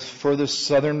was the furthest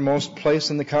southernmost place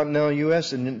in the continental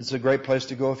U.S., and it's a great place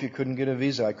to go if you couldn't get a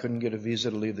visa. I couldn't get a visa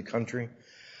to leave the country.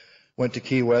 Went to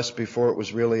Key West before it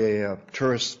was really a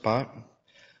tourist spot.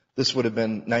 This would have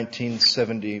been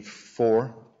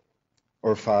 1974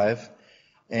 or 5,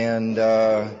 and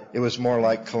it was more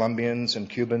like Colombians and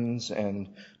Cubans and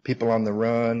people on the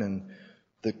run, and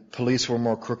the police were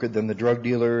more crooked than the drug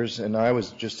dealers, and I was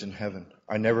just in heaven.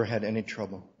 I never had any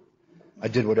trouble. I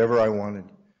did whatever I wanted.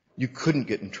 You couldn't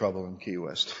get in trouble in Key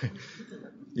West.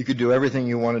 You could do everything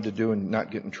you wanted to do and not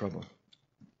get in trouble.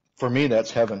 For me, that's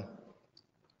heaven.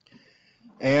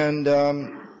 And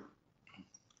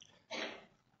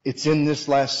It's in this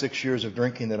last 6 years of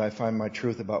drinking that I find my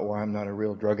truth about why I'm not a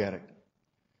real drug addict.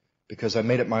 Because I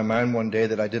made up my mind one day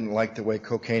that I didn't like the way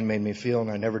cocaine made me feel,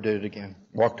 and I never did it again.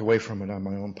 Walked away from it on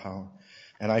my own power.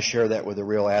 And I share that with a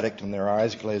real addict, and their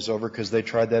eyes glaze over because they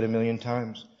tried that a million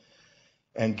times.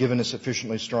 And given a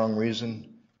sufficiently strong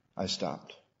reason, I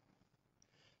stopped.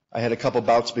 I had a couple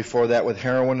bouts before that with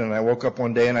heroin, and I woke up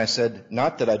one day and I said,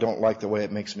 not that I don't like the way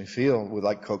it makes me feel with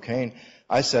like cocaine.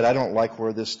 I said, I don't like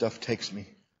where this stuff takes me.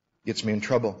 Gets me in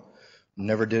trouble.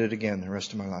 Never did it again the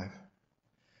rest of my life.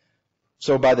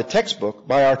 So by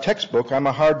our textbook, I'm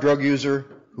a hard drug user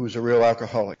who's a real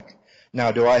alcoholic.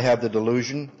 Now, do I have the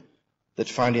delusion that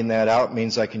finding that out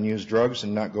means I can use drugs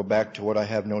and not go back to what I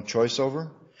have no choice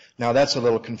over? Now, that's a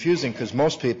little confusing because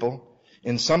most people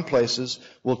in some places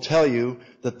will tell you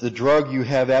that the drug you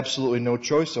have absolutely no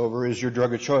choice over is your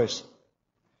drug of choice.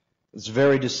 It's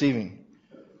very deceiving.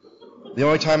 The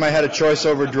only time I had a choice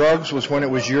over drugs was when it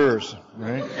was yours,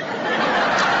 right?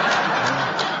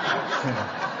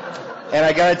 And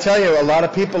I got to tell you, a lot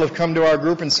of people have come to our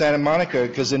group in Santa Monica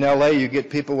because in LA you get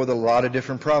people with a lot of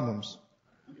different problems.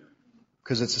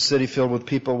 Because it's a city filled with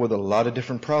people with a lot of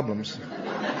different problems.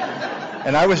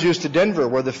 And I was used to Denver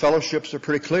where the fellowships are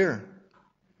pretty clear.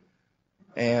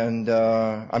 And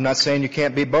I'm not saying you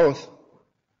can't be both.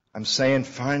 I'm saying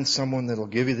find someone that'll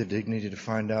give you the dignity to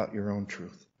find out your own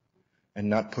truth and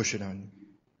not push it on you.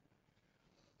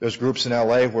 There's groups in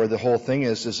LA where the whole thing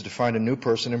is to find a new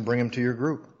person and bring them to your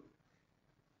group.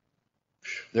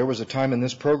 There was a time in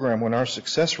this program when our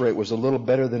success rate was a little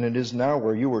better than it is now,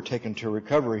 where you were taken to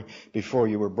recovery before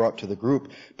you were brought to the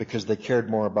group because they cared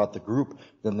more about the group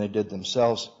than they did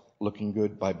themselves looking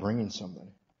good by bringing somebody.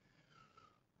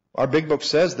 Our big book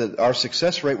says that our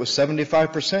success rate was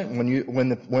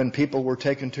 75% when people were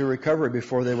taken to recovery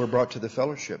before they were brought to the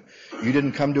fellowship. You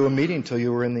didn't come to a meeting until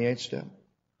you were in the 8th step.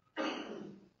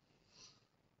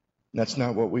 That's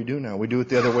not what we do now. We do it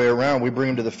the other way around. We bring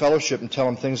them to the fellowship and tell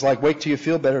them things like, wait till you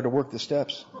feel better to work the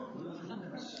steps.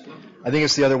 I think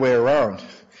it's the other way around.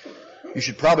 You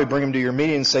should probably bring them to your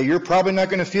meeting and say, you're probably not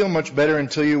going to feel much better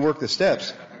until you work the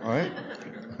steps. All right?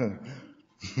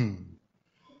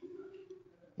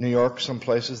 New York, some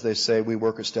places, they say we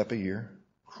work a step a year.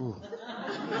 Whew.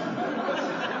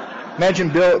 Imagine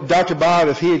Dr. Bob,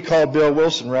 if he had called Bill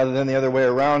Wilson rather than the other way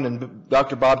around, and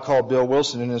Dr. Bob called Bill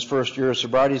Wilson in his first year of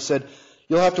sobriety. He said,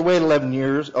 you'll have to wait 11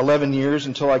 years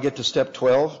until I get to step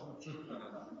 12.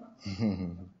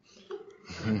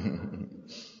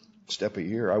 Step a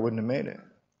year, I wouldn't have made it.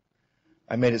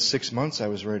 I made it 6 months, I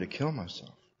was ready to kill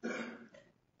myself.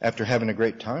 After having a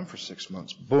great time for 6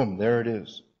 months, boom, there it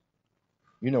is.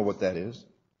 You know what that is.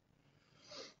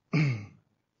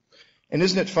 And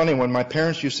isn't it funny, when my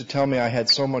parents used to tell me I had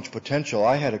so much potential,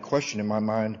 I had a question in my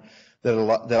mind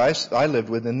that I lived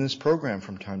with in this program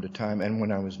from time to time and when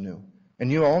I was new.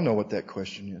 And you all know what that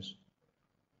question is.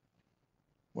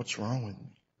 What's wrong with me?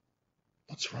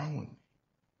 What's wrong with me?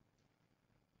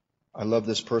 I love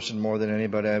this person more than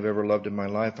anybody I've ever loved in my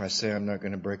life. I say I'm not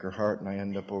going to break her heart, and I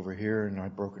end up over here, and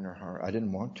I've broken her heart. I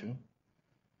didn't want to.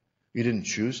 You didn't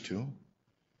choose to.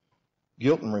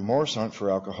 Guilt and remorse aren't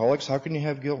for alcoholics. How can you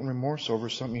have guilt and remorse over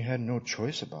something you had no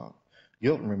choice about?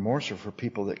 Guilt and remorse are for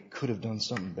people that could have done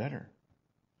something better.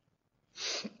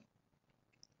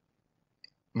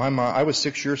 My mom, I was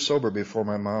 6 years sober before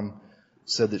my mom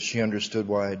said that she understood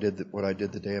why I did what I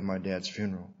did the day of my dad's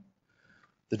funeral.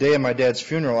 The day of my dad's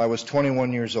funeral, I was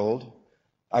 21 years old.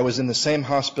 I was in the same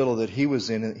hospital that he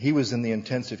was in. He was in the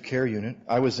intensive care unit.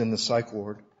 I was in the psych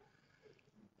ward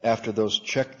after those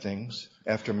check things,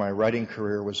 after my writing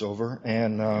career was over.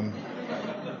 And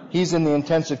he's in the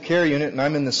intensive care unit, and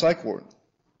I'm in the psych ward.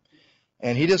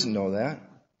 And he doesn't know that.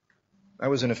 I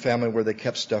was in a family where they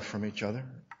kept stuff from each other.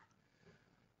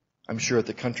 I'm sure at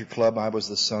the country club I was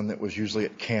the son that was usually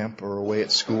at camp or away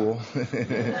at school.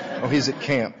 Oh, he's at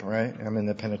camp, right? I'm in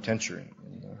the penitentiary.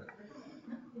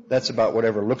 That's about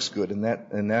whatever looks good in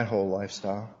that whole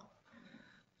lifestyle.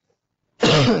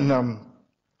 And,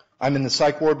 I'm in the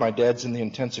psych ward. My dad's in the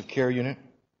intensive care unit.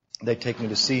 They take me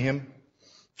to see him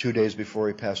 2 days before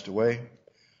he passed away.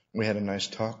 We had a nice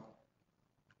talk.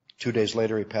 2 days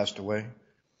later, he passed away.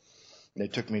 They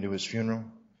took me to his funeral.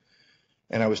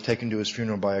 And I was taken to his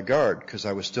funeral by a guard because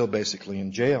I was still basically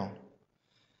in jail.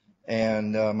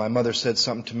 And my mother said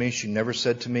something to me she never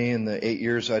said to me in the 8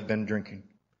 years I'd been drinking.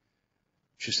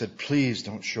 She said, please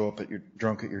don't show up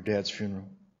drunk at your dad's funeral.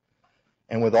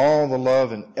 And with all the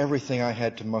love and everything I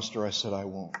had to muster, I said I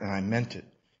won't. And I meant it.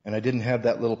 And I didn't have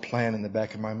that little plan in the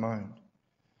back of my mind.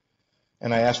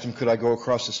 And I asked them, could I go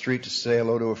across the street to say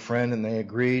hello to a friend? And they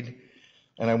agreed.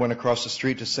 And I went across the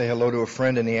street to say hello to a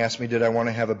friend, and he asked me, did I want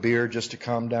to have a beer just to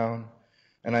calm down?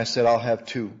 And I said, I'll have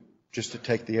 2, just to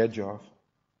take the edge off.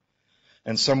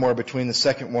 And somewhere between the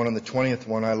second one and the 20th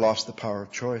one, I lost the power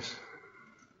of choice.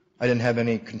 I didn't have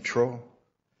any control.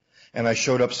 And I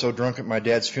showed up so drunk at my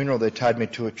dad's funeral, they tied me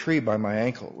to a tree by my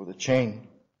ankle with a chain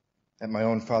at my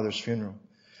own father's funeral.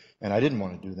 And I didn't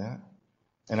want to do that.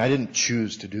 And I didn't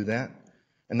choose to do that.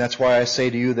 And that's why I say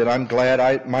to you that I'm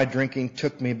glad my drinking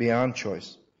took me beyond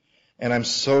choice. And I'm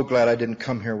so glad I didn't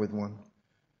come here with one.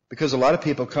 Because a lot of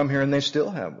people come here and they still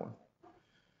have one.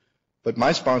 But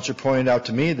my sponsor pointed out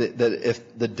to me that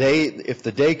if the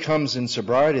day comes in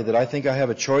sobriety that I think I have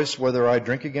a choice whether I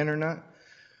drink again or not,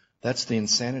 that's the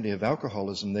insanity of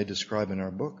alcoholism they describe in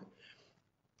our book.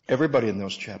 Everybody in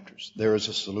those chapters, there is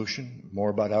a solution, more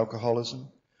about alcoholism,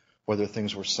 whether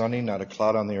things were sunny, not a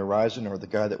cloud on the horizon, or the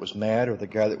guy that was mad, or the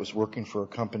guy that was working for a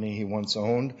company he once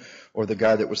owned, or the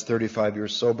guy that was 35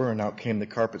 years sober and out came the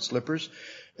carpet slippers.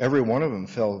 Every one of them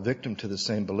fell victim to the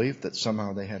same belief that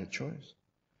somehow they had a choice.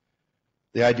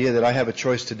 The idea that I have a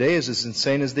choice today is as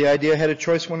insane as the idea I had a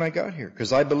choice when I got here,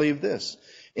 because I believe this.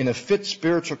 In a fit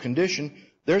spiritual condition,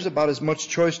 there's about as much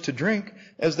choice to drink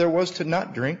as there was to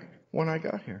not drink when I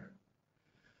got here.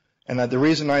 And the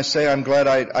reason I say I'm glad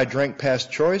I drank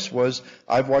past choice was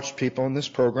I've watched people in this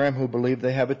program who believe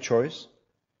they have a choice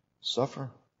suffer,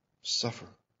 suffer,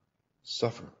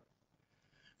 suffer.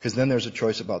 Because then there's a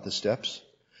choice about the steps.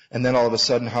 And then all of a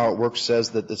sudden how it works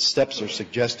says that the steps are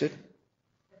suggested.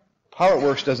 How it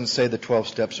works doesn't say the 12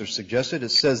 steps are suggested. It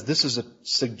says this is a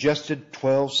suggested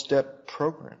 12-step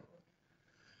program.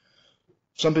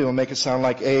 Some people make it sound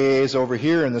like AA is over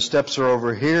here and the steps are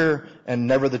over here and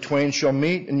never the twain shall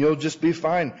meet and you'll just be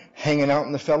fine hanging out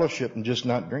in the fellowship and just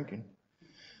not drinking.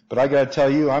 But I got to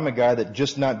tell you, I'm a guy that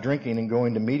just not drinking and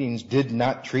going to meetings did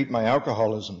not treat my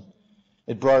alcoholism.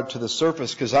 It brought it to the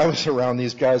surface because I was around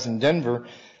these guys in Denver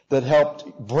that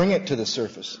helped bring it to the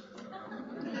surface.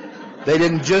 They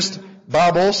didn't just,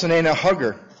 Bob Olson ain't a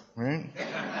hugger, right?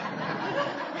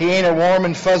 He ain't a warm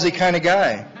and fuzzy kind of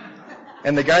guy.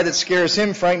 And the guy that scares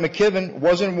him, Frank McKibben,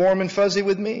 wasn't warm and fuzzy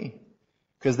with me.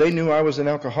 Because they knew I was an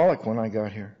alcoholic when I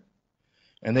got here.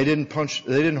 And they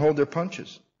didn't hold their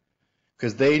punches.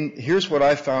 Because here's what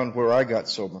I found where I got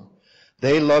sober.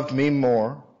 They loved me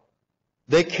more.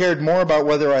 They cared more about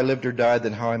whether I lived or died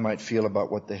than how I might feel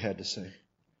about what they had to say.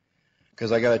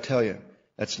 Because I got to tell you,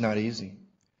 that's not easy.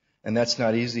 And that's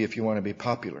not easy if you want to be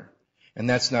popular. And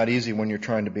that's not easy when you're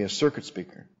trying to be a circuit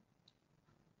speaker.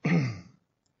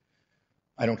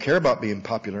 I don't care about being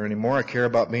popular anymore. I care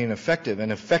about being effective.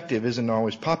 And effective isn't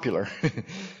always popular.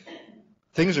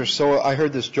 Things are so, I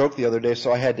heard this joke the other day,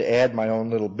 so I had to add my own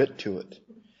little bit to it.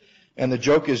 And the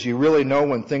joke is you really know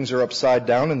when things are upside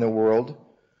down in the world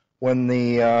when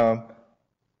the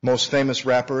most famous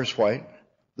rapper is white,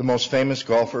 the most famous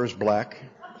golfer is black,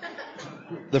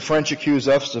 the French accuse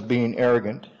us of being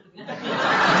arrogant,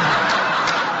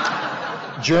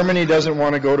 Germany doesn't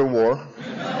want to go to war,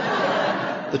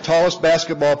 the tallest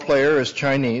basketball player is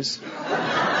Chinese,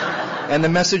 and the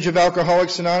message of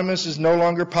Alcoholics Anonymous is no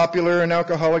longer popular in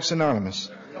Alcoholics Anonymous.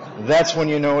 That's when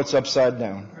you know it's upside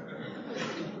down.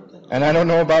 And I don't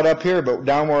know about up here, but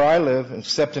down where I live,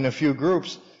 except in a few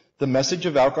groups, the message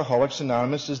of Alcoholics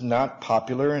Anonymous is not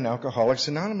popular in Alcoholics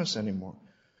Anonymous anymore.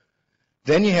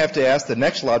 Then you have to ask the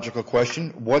next logical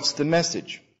question, what's the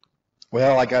message?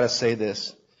 Well, I got to say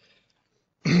this.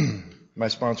 My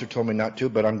sponsor told me not to,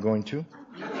 but I'm going to.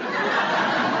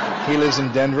 He lives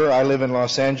in Denver. I live in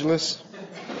Los Angeles.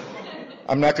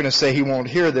 I'm not going to say he won't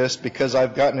hear this because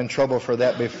I've gotten in trouble for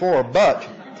that before, but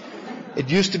it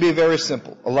used to be very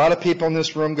simple. A lot of people in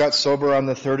this room got sober on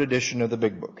the 3rd edition of the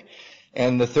Big Book.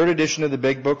 And the 3rd edition of the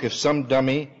Big Book, if some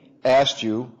dummy asked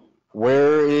you,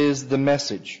 where is the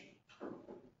message?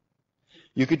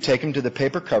 You could take him to the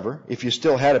paper cover, if you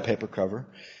still had a paper cover.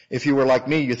 If you were like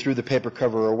me, you threw the paper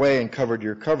cover away and covered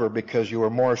your cover because you were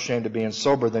more ashamed of being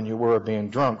sober than you were of being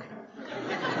drunk.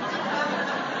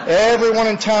 Everyone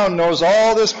in town knows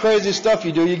all this crazy stuff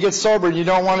you do. You get sober and you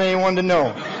don't want anyone to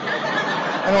know.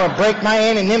 I don't want to break my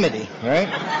anonymity, right?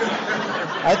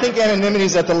 I think anonymity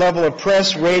is at the level of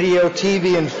press, radio,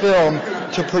 TV, and film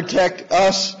to protect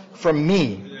us from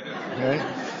me,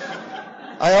 right?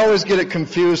 I always get it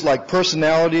confused, like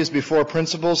personalities before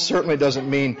principles certainly doesn't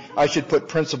mean I should put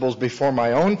principles before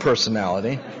my own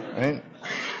personality, right?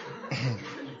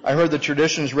 I heard the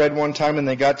traditions read one time and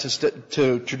they got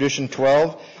to tradition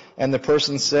 12 and the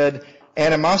person said,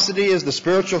 animosity is the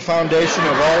spiritual foundation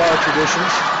of all our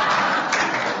traditions.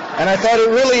 And I thought it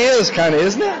really is kind of,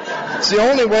 isn't it? It's the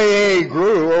only way AA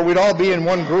grew or we'd all be in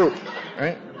one group,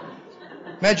 right?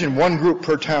 Imagine one group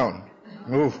per town.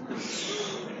 Ooh.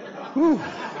 Ooh.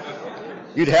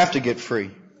 You'd have to get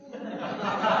free.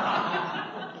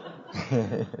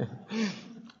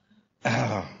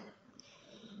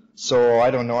 So,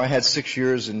 I don't know. I had 6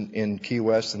 years in Key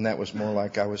West, and that was more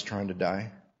like I was trying to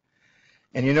die.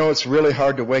 And you know, it's really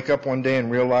hard to wake up one day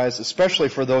and realize, especially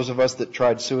for those of us that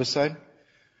tried suicide.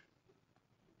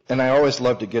 And I always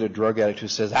love to get a drug addict who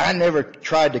says, I never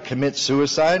tried to commit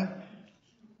suicide.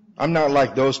 I'm not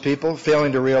like those people,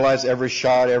 failing to realize every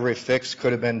shot, every fix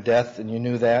could have been death, and you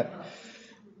knew that.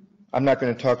 I'm not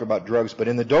going to talk about drugs, but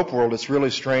in the dope world, it's really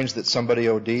strange that somebody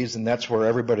ODs, and that's where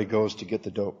everybody goes to get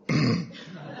the dope.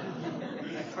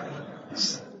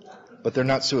 But they're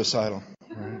not suicidal.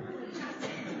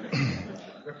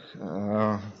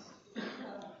 You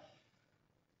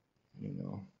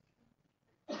know.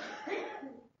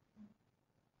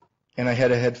 And I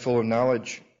had a head full of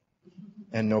knowledge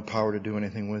and no power to do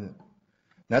anything with it.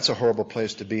 That's a horrible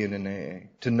place to be in an AA.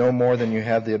 To know more than you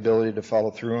have the ability to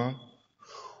follow through on.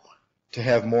 To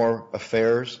have more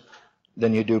affairs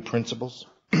than you do principles.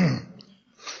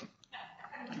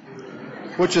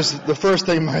 Which is the first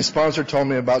thing my sponsor told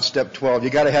me about step 12. You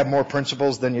got to have more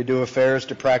principles than you do affairs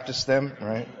to practice them,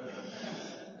 right?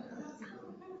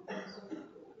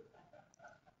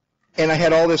 And I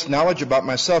had all this knowledge about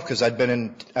myself because I'd been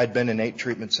in 8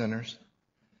 treatment centers.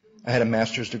 I had a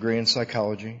master's degree in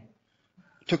psychology.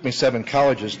 It took me 7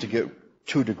 colleges to get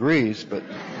 2 degrees, but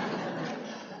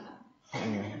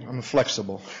I'm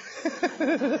flexible.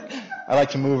 I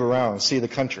like to move around and see the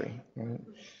country. Right?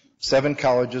 7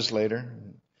 colleges later,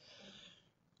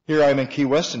 here I am in Key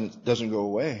West and it doesn't go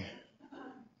away.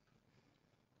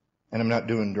 And I'm not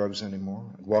doing drugs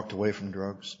anymore. I walked away from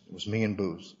drugs. It was me and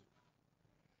booze.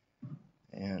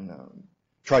 And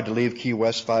tried to leave Key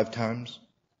West 5 times.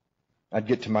 I'd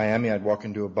get to Miami, I'd walk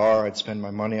into a bar, I'd spend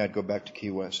my money, I'd go back to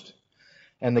Key West.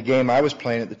 And the game I was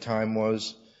playing at the time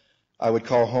was I would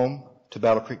call home to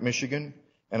Battle Creek, Michigan,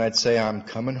 and I'd say, I'm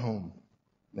coming home.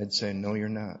 They'd say, no, you're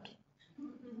not.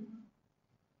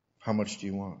 How much do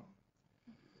you want?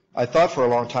 I thought for a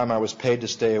long time I was paid to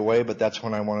stay away, but that's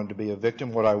when I wanted to be a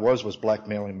victim. What I was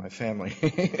blackmailing my family.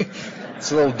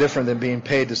 It's a little different than being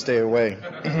paid to stay away.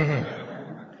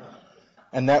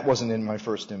 And that wasn't in my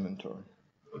first inventory.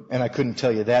 And I couldn't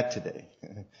tell you that today.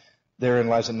 Therein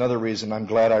lies another reason I'm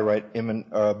glad I write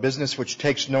business which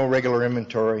takes no regular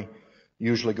inventory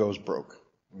usually goes broke.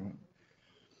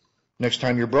 Next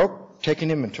time you're broke, take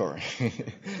an inventory.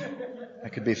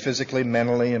 That could be physically,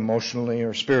 mentally, emotionally,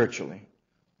 or spiritually.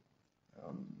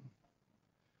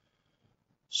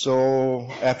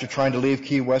 So after trying to leave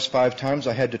Key West 5 times,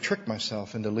 I had to trick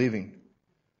myself into leaving.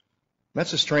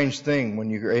 That's a strange thing when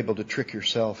you're able to trick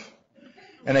yourself.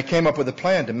 And I came up with a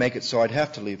plan to make it so I'd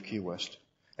have to leave Key West.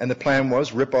 And the plan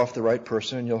was rip off the right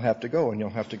person and you'll have to go, and you'll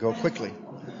have to go quickly.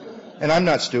 And I'm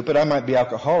not stupid. I might be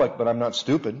alcoholic, but I'm not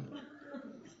stupid.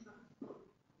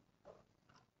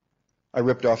 I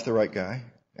ripped off the right guy,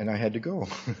 and I had to go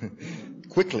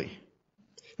quickly.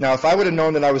 Now, if I would have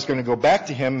known that I was going to go back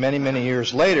to him many, many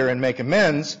years later and make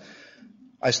amends,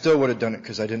 I still would have done it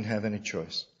because I didn't have any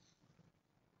choice.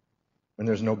 And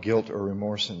there's no guilt or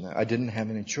remorse in that. I didn't have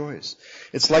any choice.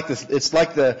 It's like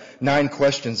the 9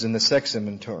 questions in the sex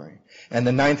inventory. And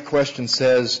the 9th question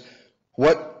says,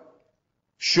 what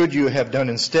should you have done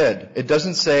instead? It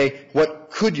doesn't say, what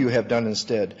could you have done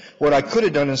instead? What I could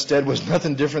have done instead was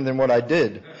nothing different than what I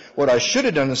did. What I should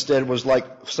have done instead was like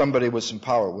somebody with some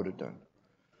power would have done.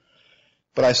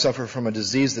 But I suffer from a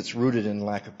disease that's rooted in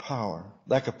lack of power.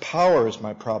 Lack of power is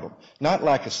my problem, not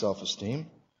lack of self-esteem.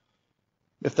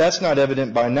 If that's not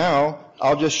evident by now,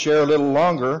 I'll just share a little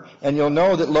longer, and you'll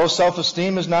know that low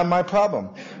self-esteem is not my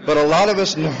problem. But a lot of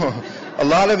us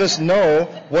know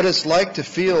what it's like to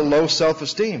feel low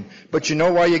self-esteem. But you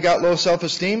know why you got low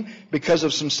self-esteem? Because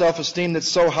of some self-esteem that's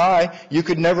so high, you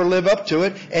could never live up to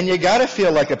it, and you gotta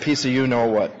feel like a piece of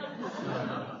you-know-what.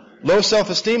 Low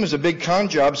self-esteem is a big con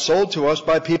job sold to us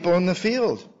by people in the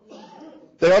field.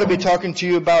 They ought to be talking to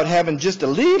you about having just a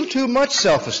little too much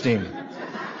self-esteem.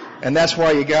 And that's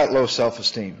why you got low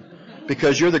self-esteem.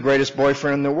 Because you're the greatest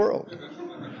boyfriend in the world.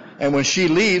 And when she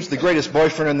leaves, the greatest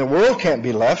boyfriend in the world can't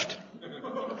be left.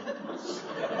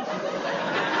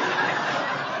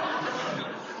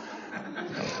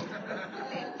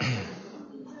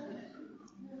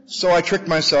 So I tricked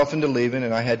myself into leaving,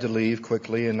 and I had to leave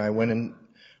quickly, and I went and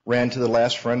ran to the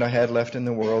last friend I had left in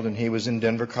the world, and he was in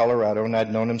Denver, Colorado, and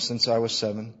I'd known him since I was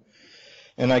 7.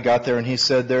 And I got there, and he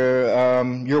said,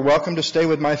 you're welcome to stay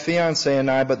with my fiancée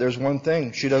and I, but there's one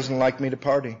thing. She doesn't like me to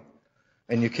party,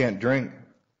 and you can't drink.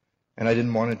 And I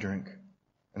didn't want to drink.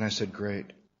 And I said, great.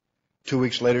 2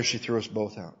 weeks later, she threw us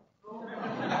both out.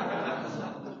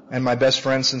 And my best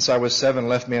friend since I was 7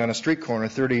 left me on a street corner,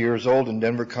 30 years old in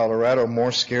Denver, Colorado,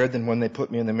 more scared than when they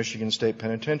put me in the Michigan State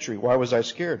Penitentiary. Why was I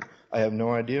scared? I have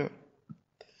no idea.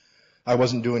 I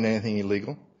wasn't doing anything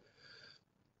illegal.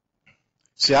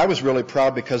 See, I was really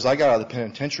proud because I got out of the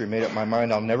penitentiary, made up my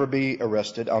mind I'll never be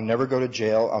arrested, I'll never go to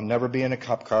jail, I'll never be in a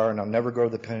cop car, and I'll never go to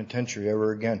the penitentiary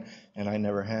ever again. And I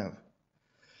never have.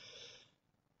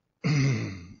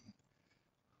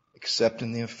 Except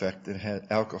in the effect that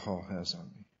alcohol has on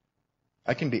me.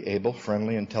 I can be able,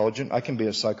 friendly, intelligent. I can be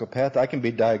a psychopath. I can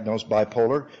be diagnosed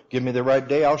bipolar. Give me the right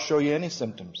day, I'll show you any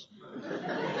symptoms.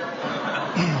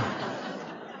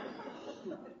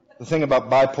 The thing about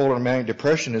bipolar and manic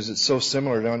depression is it's so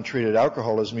similar to untreated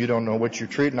alcoholism, you don't know what you're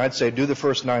treating. I'd say do the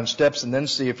first 9 steps and then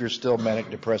see if you're still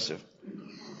manic depressive.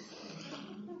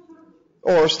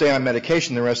 Or stay on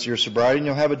medication the rest of your sobriety and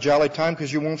you'll have a jolly time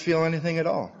because you won't feel anything at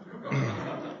all.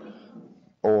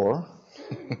 Or...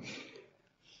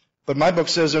 But my book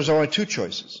says there's only 2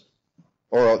 choices.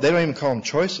 Or they don't even call them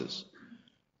choices.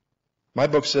 My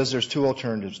book says there's 2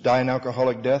 alternatives. Die an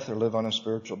alcoholic death or live on a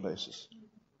spiritual basis.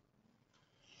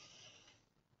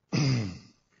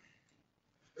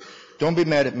 Don't be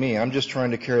mad at me. I'm just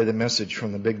trying to carry the message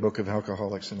from the big book of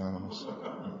Alcoholics Anonymous.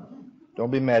 Don't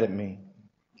be mad at me.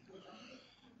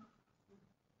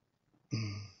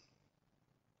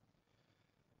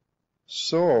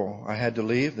 So I had to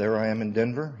leave. There I am in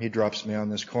Denver. He drops me on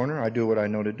this corner. I do what I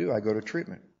know to do. I go to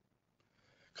treatment.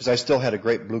 Because I still had a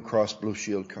great Blue Cross Blue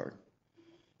Shield card.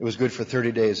 It was good for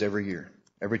 30 days every year,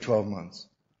 every 12 months.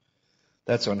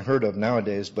 That's unheard of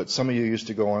nowadays, but some of you used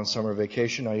to go on summer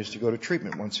vacation. I used to go to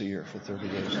treatment once a year for 30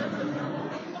 days.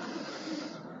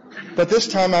 But this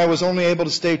time I was only able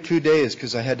to stay 2 days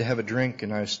because I had to have a drink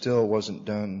and I still wasn't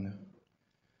done.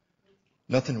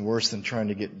 Nothing worse than trying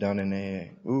to get done in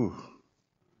AA. Ooh.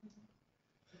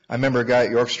 I remember a guy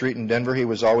at York Street in Denver. He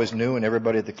was always new and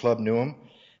everybody at the club knew him.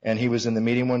 And he was in the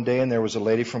meeting one day and there was a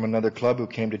lady from another club who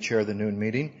came to chair the noon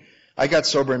meeting. I got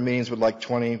sober in meetings with like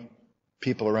 20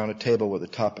 people around a table with a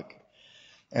topic.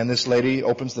 And this lady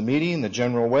opens the meeting the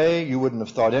general way. You wouldn't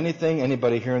have thought anything.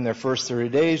 Anybody here in their first 30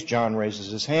 days, John raises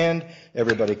his hand.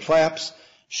 Everybody claps.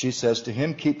 She says to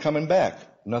him, keep coming back.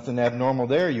 Nothing abnormal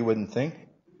there, you wouldn't think.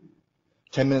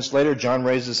 10 minutes later, John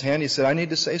raised his hand. He said, I need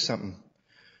to say something.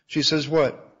 She says,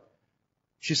 what?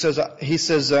 He says,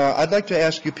 I'd like to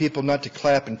ask you people not to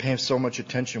clap and pay so much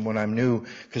attention when I'm new,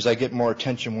 because I get more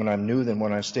attention when I'm new than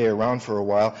when I stay around for a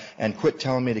while, and quit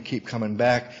telling me to keep coming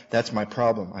back. That's my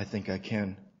problem. I think I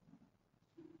can.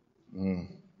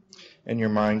 And your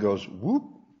mind goes, whoop.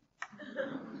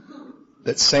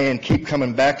 That saying keep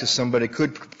coming back to somebody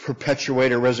could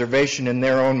perpetuate a reservation in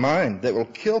their own mind that will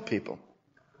kill people.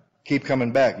 Keep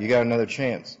coming back. You got another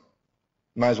chance.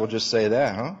 Might as well just say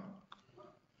that, huh?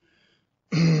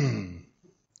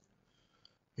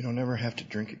 You don't ever have to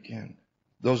drink again.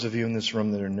 Those of you in this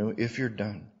room that are new, if you're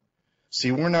done.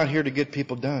 See, we're not here to get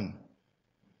people done.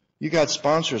 You got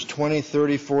sponsors 20,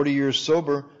 30, 40 years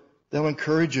sober, they'll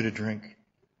encourage you to drink.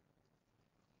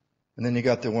 And then you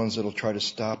got the ones that'll try to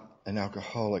stop an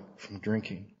alcoholic from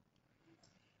drinking.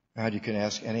 God, you can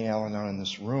ask any Al-Anon in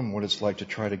this room what it's like to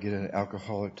try to get an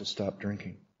alcoholic to stop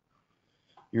drinking.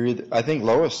 I think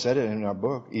Lois said it in our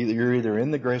book, you're either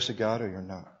in the grace of God or you're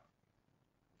not.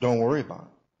 Don't worry about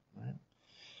it. Right?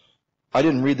 I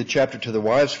didn't read the chapter to the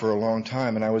wives for a long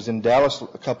time, and I was in Dallas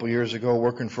a couple years ago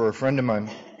working for a friend of mine.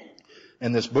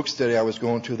 And this book study I was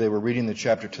going to, they were reading the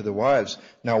chapter to the wives.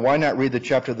 Now, why not read the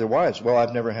chapter to the wives? Well,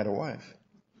 I've never had a wife.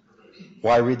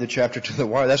 Why read the chapter to the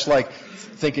wives? That's like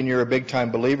thinking you're a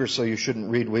big-time believer, so you shouldn't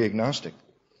read We Agnostic.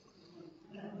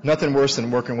 Nothing worse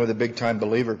than working with a big-time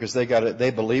believer, because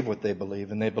they believe what they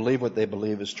believe, and they believe what they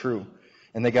believe is true.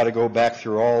 And they got to go back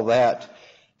through all that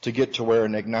to get to where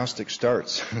an agnostic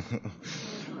starts.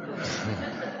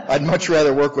 I'd much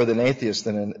rather work with an atheist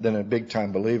than a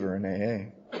big-time believer in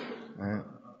AA. Right?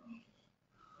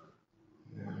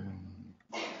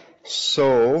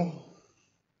 So,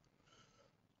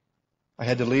 I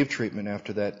had to leave treatment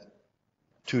after that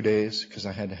 2 days because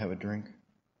I had to have a drink.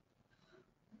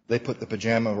 They put the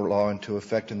pajama law into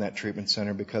effect in that treatment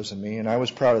center because of me, and I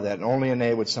was proud of that. And only in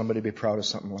AA would somebody be proud of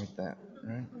something like that.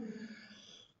 Right?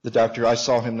 The doctor, I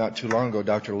saw him not too long ago,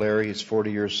 Dr. Larry, he's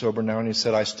 40 years sober now, and he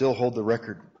said, I still hold the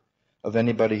record of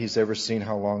anybody he's ever seen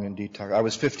how long in detox. I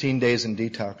was 15 days in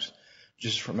detox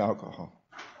just from alcohol.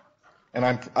 And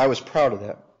I was proud of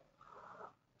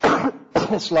that.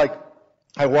 It's like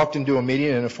I walked into a meeting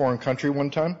in a foreign country one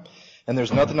time, and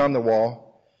there's nothing on the wall.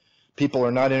 People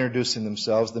are not introducing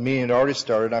themselves. The meeting had already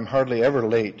started. I'm hardly ever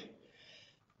late.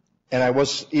 And I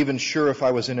was even sure if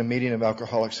I was in a meeting of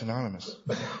Alcoholics Anonymous.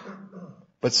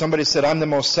 But somebody said, I'm the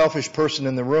most selfish person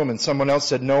in the room. And someone else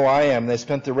said, no, I am. They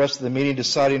spent the rest of the meeting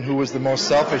deciding who was the most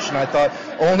selfish. And I thought,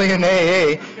 only in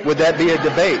AA would that be a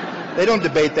debate. They don't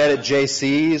debate that at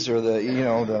JC's or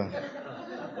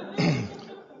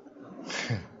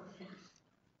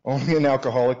only an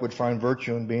alcoholic would find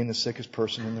virtue in being the sickest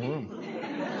person in the room.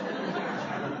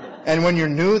 And when you're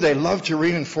new, they love to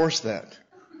reinforce that.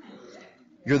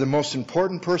 You're the most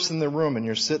important person in the room, and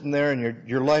you're sitting there, and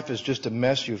your life is just a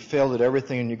mess. You've failed at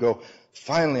everything, and you go,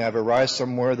 finally, I've arrived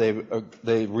somewhere.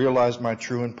 They realized my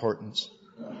true importance.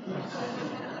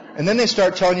 And then they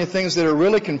start telling you things that are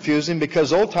really confusing,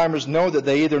 because old-timers know that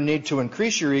they either need to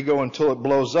increase your ego until it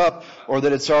blows up, or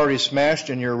that it's already smashed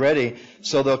and you're ready.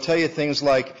 So they'll tell you things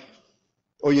like,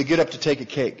 oh, you get up to take a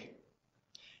cake.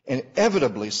 And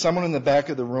inevitably, someone in the back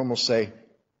of the room will say,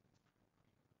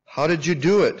 how did you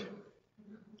do it?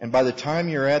 And by the time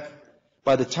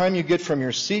you get from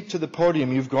your seat to the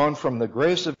podium, you've gone from the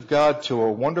grace of God to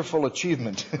a wonderful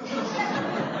achievement.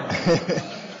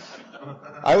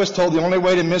 I was told the only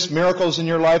way to miss miracles in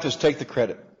your life is take the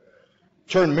credit.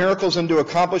 Turn miracles into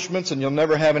accomplishments, and you'll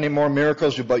never have any more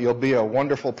miracles, but you'll be a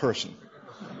wonderful person.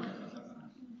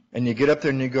 And you get up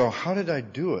there and you go, how did I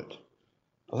do it?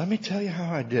 Well, let me tell you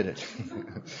how I did it.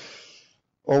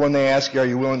 Or when they ask you, are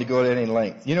you willing to go to any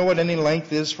length? You know what any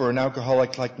length is for an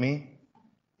alcoholic like me?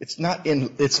 It's not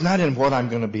in what I'm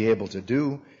going to be able to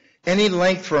do. Any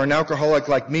length for an alcoholic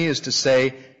like me is to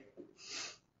say,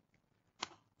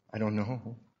 I don't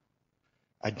know.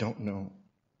 I don't know.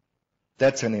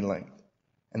 That's any length.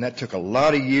 And that took a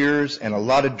lot of years and a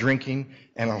lot of drinking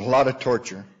and a lot of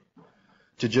torture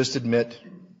to just admit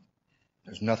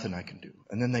there's nothing I can do.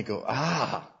 And then they go,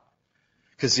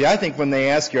 Because see, I think when they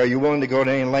ask you, are you willing to go to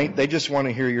any length, they just want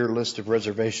to hear your list of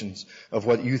reservations of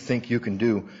what you think you can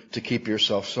do to keep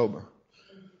yourself sober.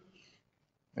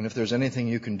 And if there's anything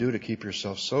you can do to keep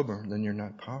yourself sober, then you're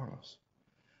not powerless.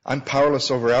 I'm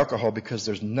powerless over alcohol because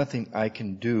there's nothing I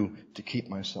can do to keep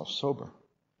myself sober.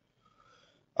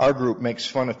 Our group makes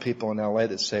fun of people in LA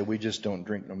that say we just don't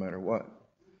drink no matter what.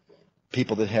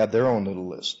 People that have their own little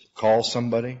list. Call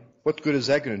somebody. What good is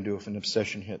that going to do if an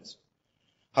obsession hits?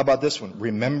 How about this one?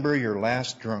 Remember your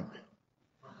last drunk.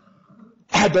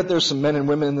 I bet there's some men and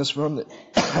women in this room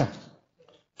that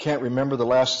can't remember the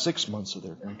last 6 months of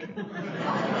their drinking.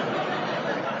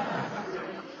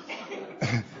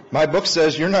 My book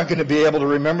says you're not going to be able to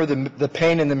remember the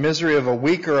pain and the misery of a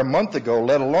week or a month ago,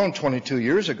 let alone 22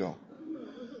 years ago.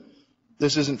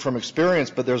 This isn't from experience,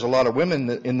 but there's a lot of women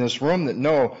in this room that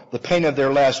know the pain of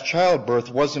their last childbirth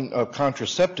wasn't a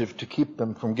contraceptive to keep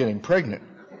them from getting pregnant.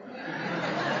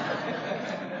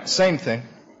 Same thing.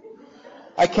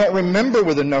 I can't remember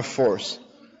with enough force.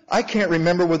 I can't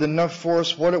remember with enough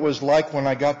force what it was like when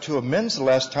I got to amends the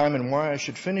last time and why I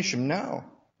should finish them now.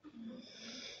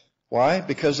 Why?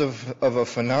 Because of a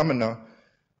phenomena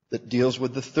that deals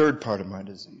with the third part of my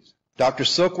disease. Dr.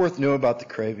 Silkworth knew about the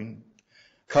craving.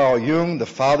 Carl Jung, the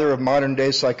father of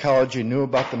modern-day psychology, knew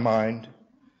about the mind.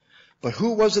 But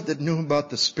who was it that knew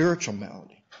about the spiritual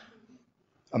malady?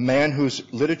 A man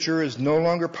whose literature is no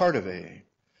longer part of AA.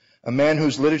 A man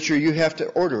whose literature you have to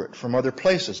order it from other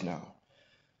places now.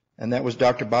 And that was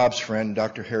Dr. Bob's friend,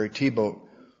 Dr. Harry Thibault,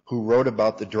 who wrote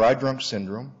about the dry drunk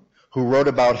syndrome, who wrote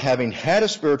about having had a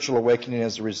spiritual awakening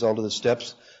as a result of the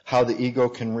steps, how the ego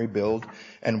can rebuild,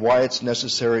 and why it's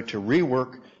necessary to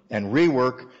rework and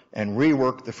rework and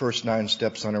rework the first 9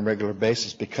 steps on a regular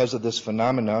basis because of this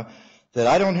phenomena that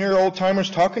I don't hear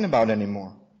old-timers talking about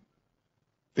anymore.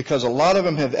 Because a lot of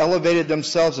them have elevated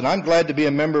themselves, and I'm glad to be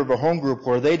a member of a home group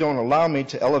where they don't allow me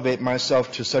to elevate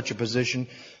myself to such a position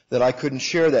that I couldn't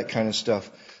share that kind of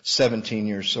stuff 17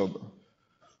 years sober,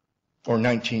 or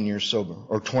 19 years sober,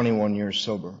 or 21 years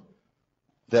sober.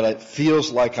 That it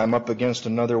feels like I'm up against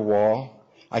another wall.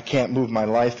 I can't move my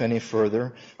life any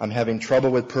further. I'm having trouble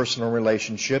with personal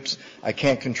relationships. I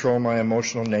can't control my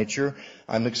emotional nature.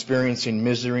 I'm experiencing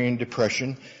misery and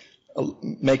depression.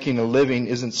 Making a living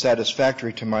isn't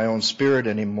satisfactory to my own spirit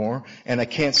anymore, and I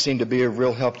can't seem to be of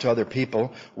real help to other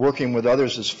people. Working with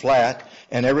others is flat,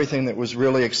 and everything that was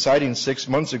really exciting 6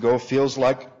 months ago feels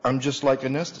like I'm just like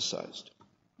anesthetized.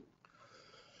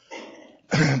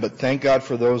 But thank God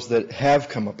for those that have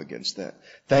come up against that.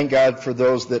 Thank God for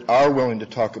those that are willing to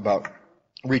talk about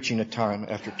reaching a time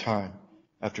after time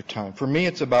after time. For me,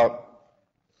 it's about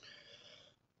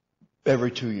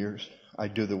every 2 years I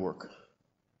do the work.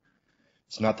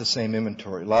 It's not the same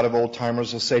inventory. A lot of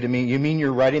old-timers will say to me, you mean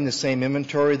you're writing the same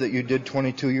inventory that you did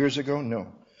 22 years ago? No.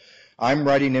 I'm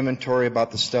writing inventory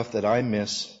about the stuff that I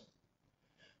miss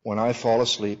when I fall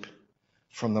asleep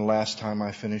from the last time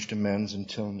I finished amends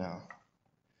until now.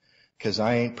 because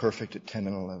I ain't perfect at 10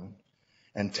 and 11.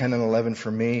 And 10 and 11 for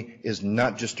me is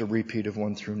not just a repeat of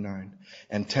 1 through 9.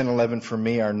 And 10 and 11 for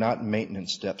me are not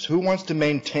maintenance steps. Who wants to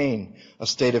maintain a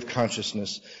state of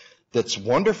consciousness that's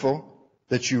wonderful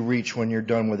that you reach when you're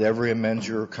done with every amends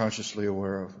you're consciously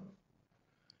aware of?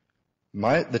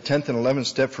 The 10th and 11th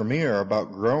step for me are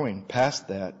about growing past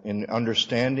that in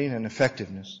understanding and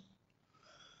effectiveness.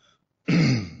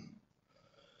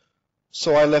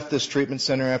 So I left this treatment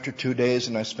center after 2 days,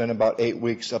 and I spent about 8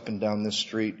 weeks up and down this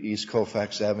street, East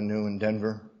Colfax Avenue in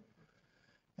Denver.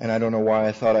 And I don't know why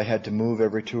I thought I had to move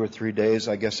every 2 or 3 days.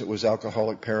 I guess it was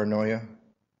alcoholic paranoia.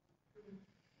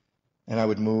 And I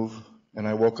would move, and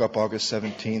I woke up August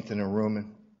 17th in a room,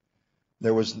 and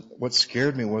what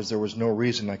scared me was there was no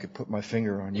reason I could put my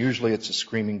finger on. Usually it's a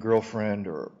screaming girlfriend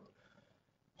or a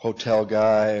hotel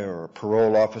guy or a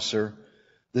parole officer.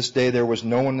 This day there was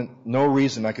no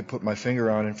reason I could put my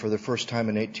finger on, and for the first time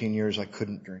in 18 years I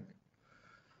couldn't drink.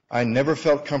 I never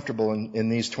felt comfortable in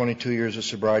these 22 years of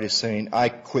sobriety saying I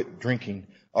quit drinking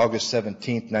August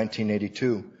 17th,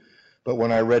 1982. But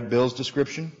when I read Bill's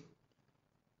description,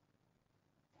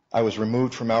 I was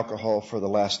removed from alcohol for the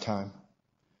last time.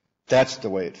 That's the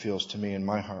way it feels to me in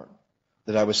my heart,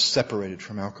 that I was separated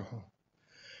from alcohol.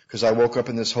 Because I woke up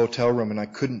in this hotel room and I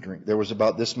couldn't drink. There was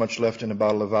about this much left in a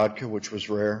bottle of vodka, which was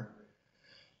rare,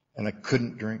 and I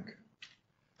couldn't drink.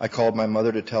 I called my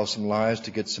mother to tell some lies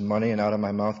to get some money, and out of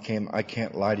my mouth came, I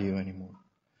can't lie to you anymore.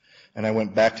 And I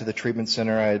went back to the treatment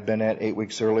center I had been at 8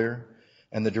 weeks earlier,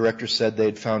 and the director said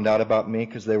they'd found out about me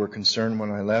because they were concerned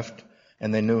when I left,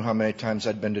 and they knew how many times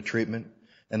I'd been to treatment,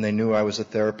 and they knew I was a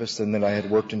therapist and that I had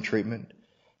worked in treatment,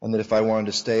 and that if I wanted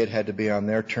to stay, it had to be on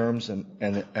their terms and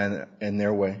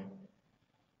their way.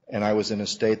 And I was in a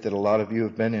state that a lot of you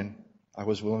have been in. I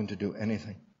was willing to do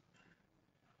anything.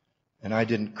 And I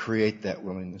didn't create that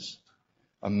willingness.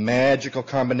 A magical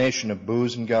combination of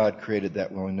booze and God created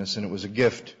that willingness, and it was a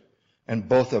gift. And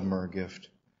both of them are a gift.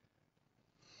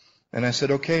 And I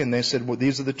said, okay. And they said, well,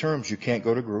 these are the terms. You can't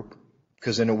go to group,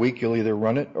 because in a week you'll either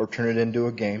run it or turn it into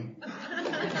a game.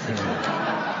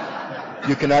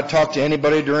 You cannot talk to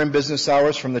anybody during business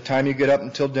hours from the time you get up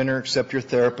until dinner except your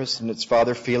therapist, and it's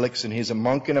Father Felix, and he's a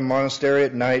monk in a monastery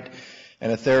at night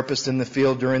and a therapist in the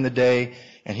field during the day,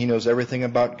 and he knows everything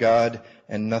about God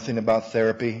and nothing about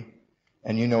therapy,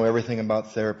 and you know everything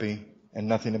about therapy and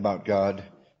nothing about God,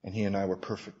 and he and I were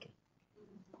perfect.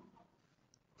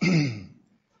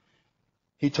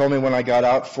 He told me when I got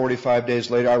out 45 days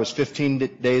later, I was 15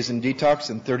 days in detox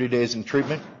and 30 days in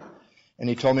treatment. And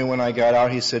he told me when I got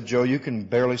out, he said, Joe, you can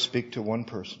barely speak to one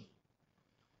person.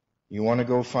 You want to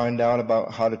go find out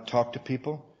about how to talk to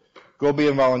people? Go be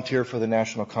a volunteer for the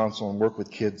National Council and work with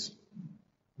kids.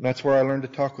 And that's where I learned to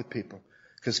talk with people.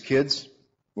 Because kids,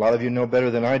 a lot of you know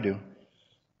better than I do,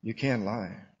 you can't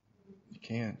lie. You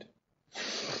can't.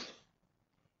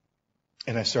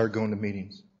 And I started going to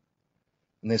meetings.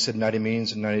 And they said 90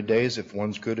 meetings in 90 days. If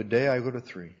one's good a day, I go to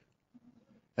 3.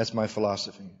 That's my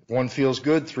philosophy. If one feels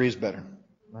good, 3 is better.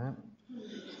 Right?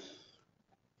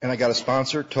 And I got a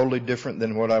sponsor, totally different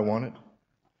than what I wanted.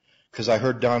 Because I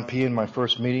heard Don P. in my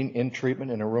first meeting in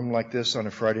treatment in a room like this on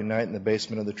a Friday night in the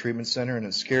basement of the treatment center, and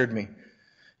it scared me.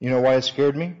 You know why it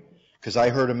scared me? Because I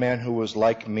heard a man who was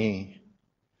like me.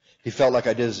 He felt like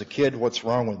I did as a kid. What's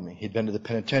wrong with me? He'd been to the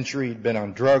penitentiary. He'd been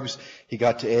on drugs. He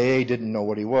got to AA, didn't know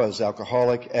what he was.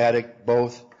 Alcoholic, addict,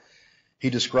 both. He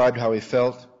described how he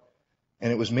felt.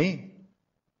 And it was me.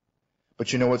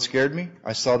 But you know what scared me?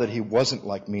 I saw that he wasn't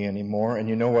like me anymore. And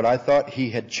you know what I thought? He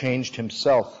had changed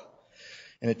himself.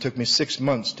 And it took me 6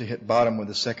 months to hit bottom with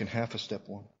the second half of step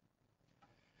 1.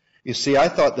 You see, I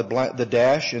thought the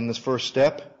dash in this first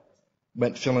step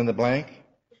meant fill in the blank.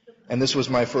 And this was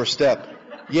my first step.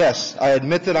 Yes, I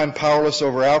admit that I'm powerless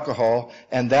over alcohol,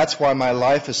 and that's why my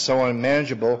life is so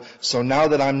unmanageable. So now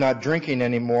that I'm not drinking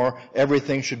anymore,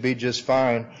 everything should be just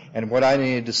fine. And what I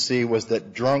needed to see was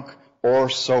that drunk or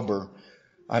sober,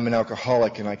 I'm an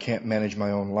alcoholic and I can't manage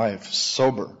my own life.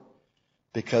 Sober.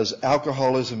 Because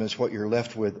alcoholism is what you're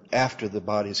left with after the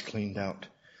body's cleaned out.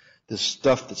 This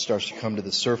stuff that starts to come to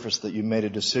the surface that you made a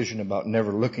decision about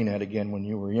never looking at again when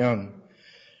you were young.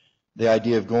 The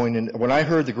idea of going in. When I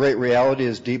heard the great reality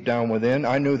is deep down within,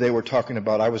 I knew they were talking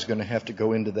about I was going to have to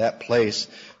go into that place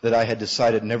that I had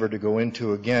decided never to go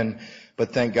into again.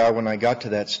 But thank God when I got to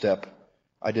that step,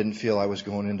 I didn't feel I was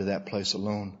going into that place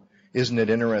alone. Isn't it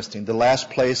interesting? The last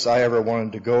place I ever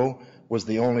wanted to go was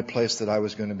the only place that I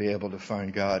was going to be able to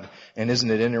find God. And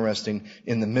isn't it interesting?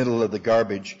 In the middle of the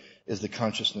garbage is the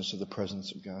consciousness of the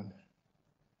presence of God.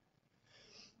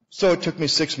 So it took me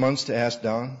 6 months to ask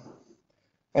Don.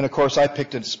 And of course, I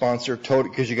picked a sponsor,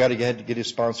 because you had to get a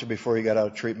sponsor before you got out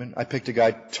of treatment. I picked a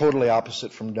guy totally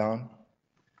opposite from Don.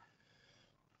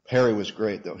 Harry was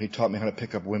great, though. He taught me how to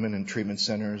pick up women in treatment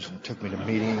centers and took me to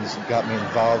meetings and got me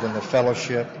involved in the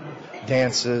fellowship,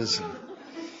 dances.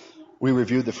 We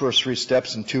reviewed the first 3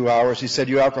 steps in 2 hours. He said,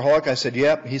 "You alcoholic?" I said,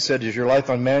 "Yep." He said, "Is your life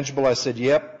unmanageable?" I said,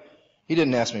 "Yep." He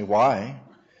didn't ask me why.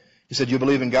 He said, "You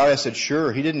believe in God?" I said,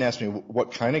 "Sure." He didn't ask me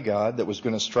what kind of God that was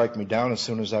going to strike me down as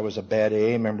soon as I was a bad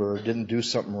AA member or didn't do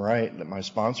something right that my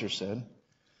sponsor said.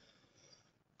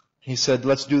 He said,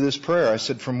 "Let's do this prayer." I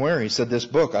said, "From where?" He said, "This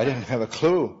book." I didn't have a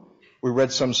clue. We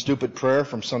read some stupid prayer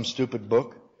from some stupid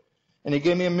book. And he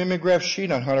gave me a mimeograph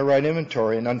sheet on how to write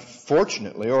inventory. And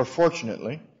unfortunately, or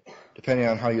fortunately, depending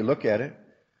on how you look at it,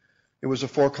 it was a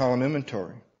 4-column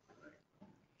inventory.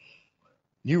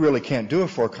 You really can't do a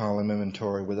 4-column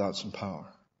inventory without some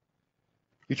power.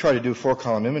 You try to do a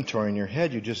 4-column inventory in your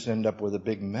head, you just end up with a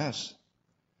big mess.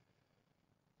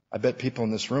 I bet people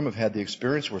in this room have had the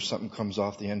experience where something comes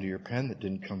off the end of your pen that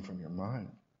didn't come from your mind.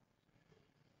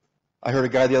 I heard a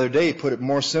guy the other day, he put it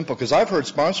more simple, because I've heard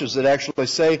sponsors that actually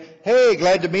say, "Hey,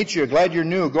 glad to meet you, glad you're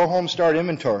new, go home, start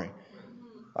inventory."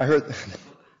 I heard,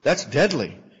 that's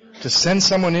deadly. To send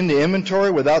someone into inventory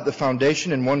without the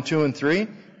foundation in 1, 2, and 3.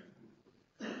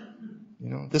 You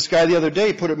know, this guy the other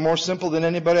day put it more simple than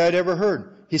anybody I'd ever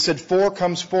heard. He said, 4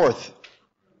 comes forth.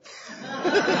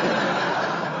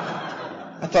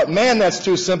 I thought, man, that's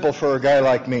too simple for a guy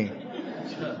like me.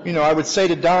 You know, I would say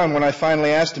to Don when I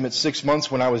finally asked him at 6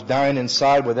 months when I was dying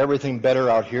inside with everything better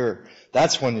out here,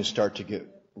 that's when you start to get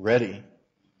ready.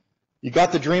 You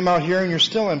got the dream out here and you're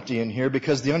still empty in here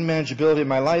because the unmanageability of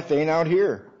my life ain't out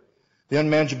here. The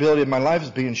unmanageability of my life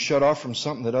is being shut off from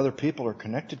something that other people are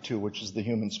connected to, which is the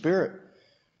human spirit.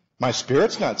 My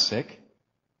spirit's not sick.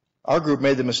 Our group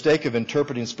made the mistake of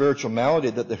interpreting spiritual malady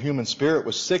that the human spirit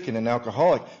was sick and an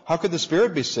alcoholic. How could the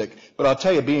spirit be sick? But I'll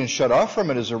tell you, being shut off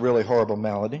from it is a really horrible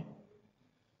malady.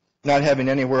 Not having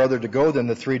anywhere other to go than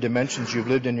the 3 dimensions you've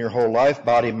lived in your whole life,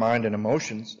 body, mind, and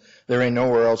emotions. There ain't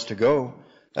nowhere else to go.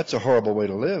 That's a horrible way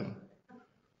to live.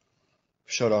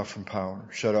 Shut off from power,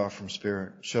 shut off from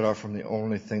spirit, shut off from the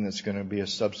only thing that's going to be a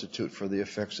substitute for the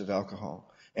effects of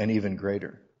alcohol, and even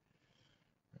greater.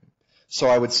 So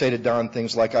I would say to Don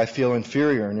things like, "I feel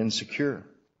inferior and insecure."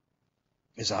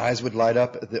 His eyes would light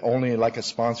up, only like a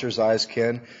sponsor's eyes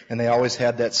can, and they always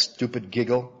had that stupid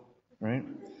giggle, right?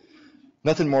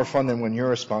 Nothing more fun than when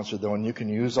you're a sponsor, though, and you can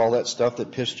use all that stuff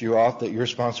that pissed you off that your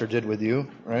sponsor did with you,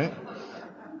 right?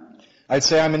 I'd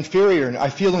say, "I'm inferior, and I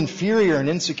feel inferior and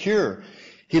insecure."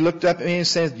 He looked up at me and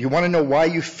said, "You want to know why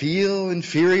you feel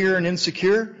inferior and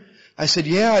insecure?" I said,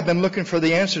 "Yeah, I've been looking for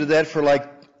the answer to that for like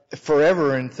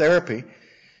forever in therapy."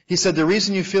 He said, "The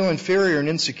reason you feel inferior and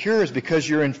insecure is because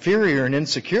you're inferior and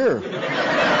insecure."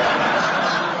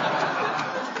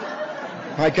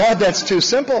 My God, that's too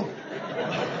simple.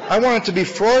 I want it to be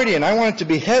Freudian. I want it to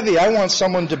be heavy. I want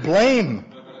someone to blame.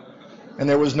 And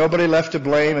there was nobody left to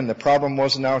blame, and the problem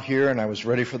wasn't out here, and I was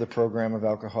ready for the program of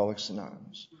Alcoholics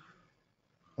Anonymous.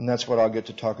 And that's what I'll get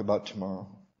to talk about tomorrow.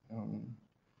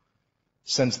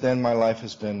 Since then, my life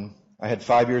has been, I had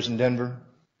 5 years in Denver,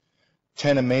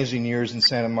 10 amazing years in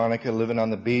Santa Monica, living on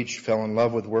the beach, fell in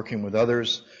love with working with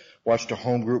others, watched a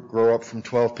home group grow up from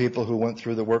 12 people who went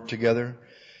through the work together.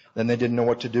 Then they didn't know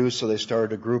what to do, so they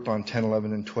started a group on 10,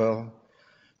 11, and 12.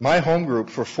 My home group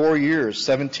for 4 years,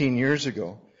 17 years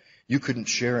ago, you couldn't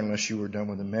share unless you were done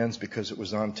with the men's because it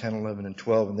was on 10, 11, and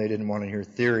 12, and they didn't want to hear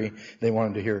theory. They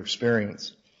wanted to hear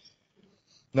experience.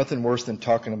 Nothing worse than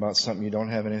talking about something you don't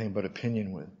have anything but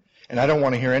opinion with. And I don't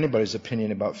want to hear anybody's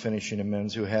opinion about finishing a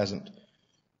men's who hasn't,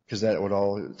 because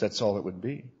that's all it would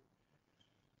be.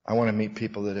 I want to meet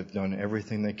people that have done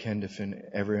everything they can to fin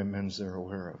every amends they're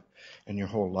aware of. And your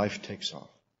whole life takes off.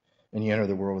 And you enter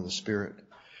the world of the Spirit.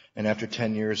 And after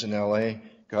 10 years in L.A.,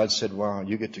 God said, "Wow,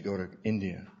 you get to go to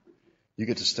India. You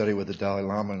get to study with the Dalai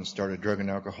Lama and start a drug and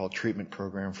alcohol treatment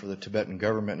program for the Tibetan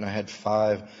government." And I had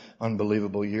 5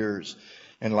 unbelievable years.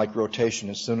 And like rotation,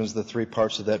 as soon as the 3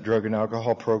 parts of that drug and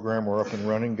alcohol program were up and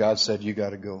running, God said, "You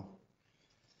got to go."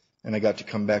 And I got to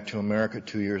come back to America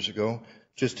 2 years ago,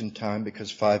 just in time,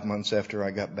 because 5 months after I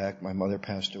got back, my mother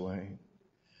passed away.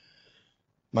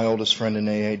 My oldest friend in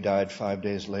AA died 5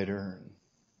 days later.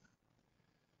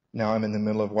 Now I'm in the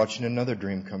middle of watching another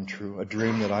dream come true, a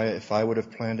dream that if I would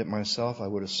have planned it myself, I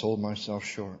would have sold myself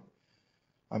short.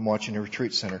 I'm watching a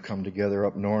retreat center come together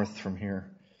up north from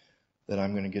here that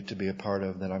I'm going to get to be a part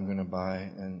of, that I'm going to buy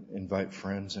and invite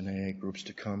friends and AA groups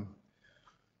to come.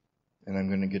 And I'm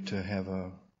going to get to have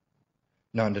a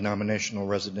non-denominational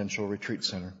residential retreat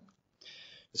center.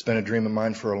 It's been a dream of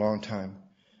mine for a long time.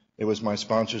 It was my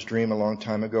sponsor's dream a long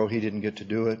time ago. He didn't get to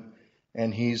do it.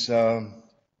 And he's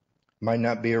might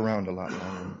not be around a lot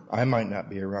longer. I might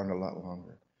not be around a lot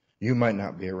longer. You might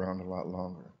not be around a lot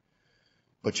longer.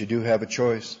 But you do have a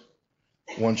choice.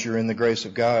 Once you're in the grace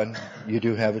of God, you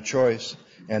do have a choice.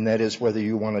 And that is whether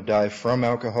you want to die from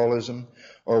alcoholism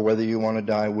or whether you want to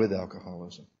die with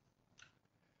alcoholism.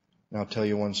 Now I'll tell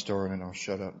you one story and I'll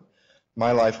shut up.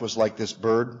 My life was like this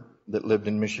bird that lived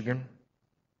in Michigan.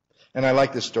 And I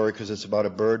like this story because it's about a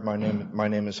bird. My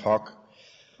name is Hawk.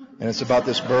 And it's about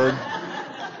this bird.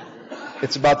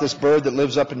 It's about this bird that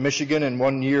lives up in Michigan, and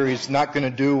one year he's not going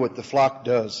to do what the flock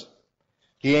does.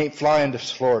 He ain't flying to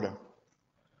Florida.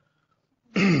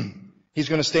 He's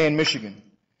going to stay in Michigan.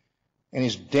 And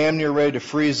he's damn near ready to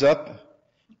freeze up.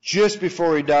 Just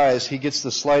before he dies, he gets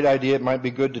the slight idea it might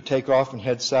be good to take off and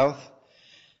head south.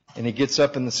 And he gets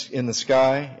up in the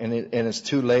sky, and it's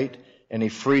too late, and he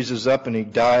freezes up, and he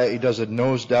does a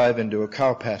nosedive into a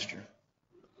cow pasture.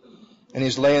 And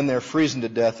he's laying there freezing to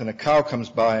death, and a cow comes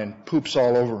by and poops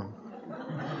all over him.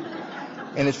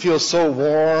 And it feels so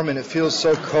warm, and it feels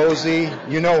so cozy.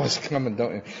 You know what's coming,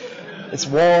 don't you? It's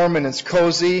warm and it's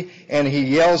cozy, and he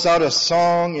yells out a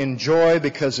song in joy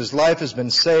because his life has been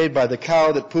saved by the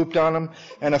cow that pooped on him.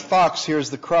 And a fox hears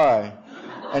the cry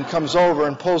and comes over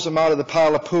and pulls him out of the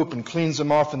pile of poop and cleans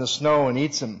him off in the snow and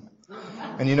eats him.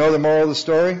 And you know the moral of the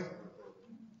story?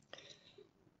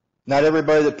 Not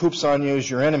everybody that poops on you is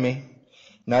your enemy.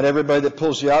 Not everybody that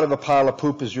pulls you out of a pile of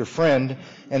poop is your friend.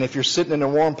 And if you're sitting in a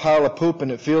warm pile of poop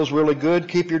and it feels really good,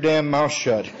 keep your damn mouth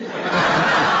shut.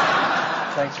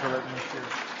 Thanks for letting me share.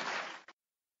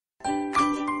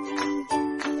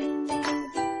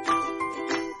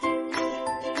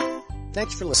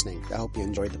 Thanks for listening. I hope you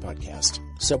enjoyed the podcast.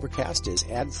 Sobercast is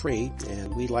ad-free,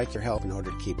 and we'd like your help in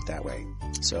order to keep it that way.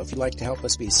 So if you'd like to help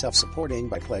us be self-supporting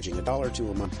by pledging $1 or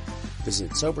 $2 a month,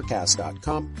 visit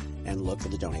Sobercast.com and look for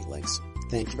the donate links.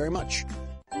 Thank you very much.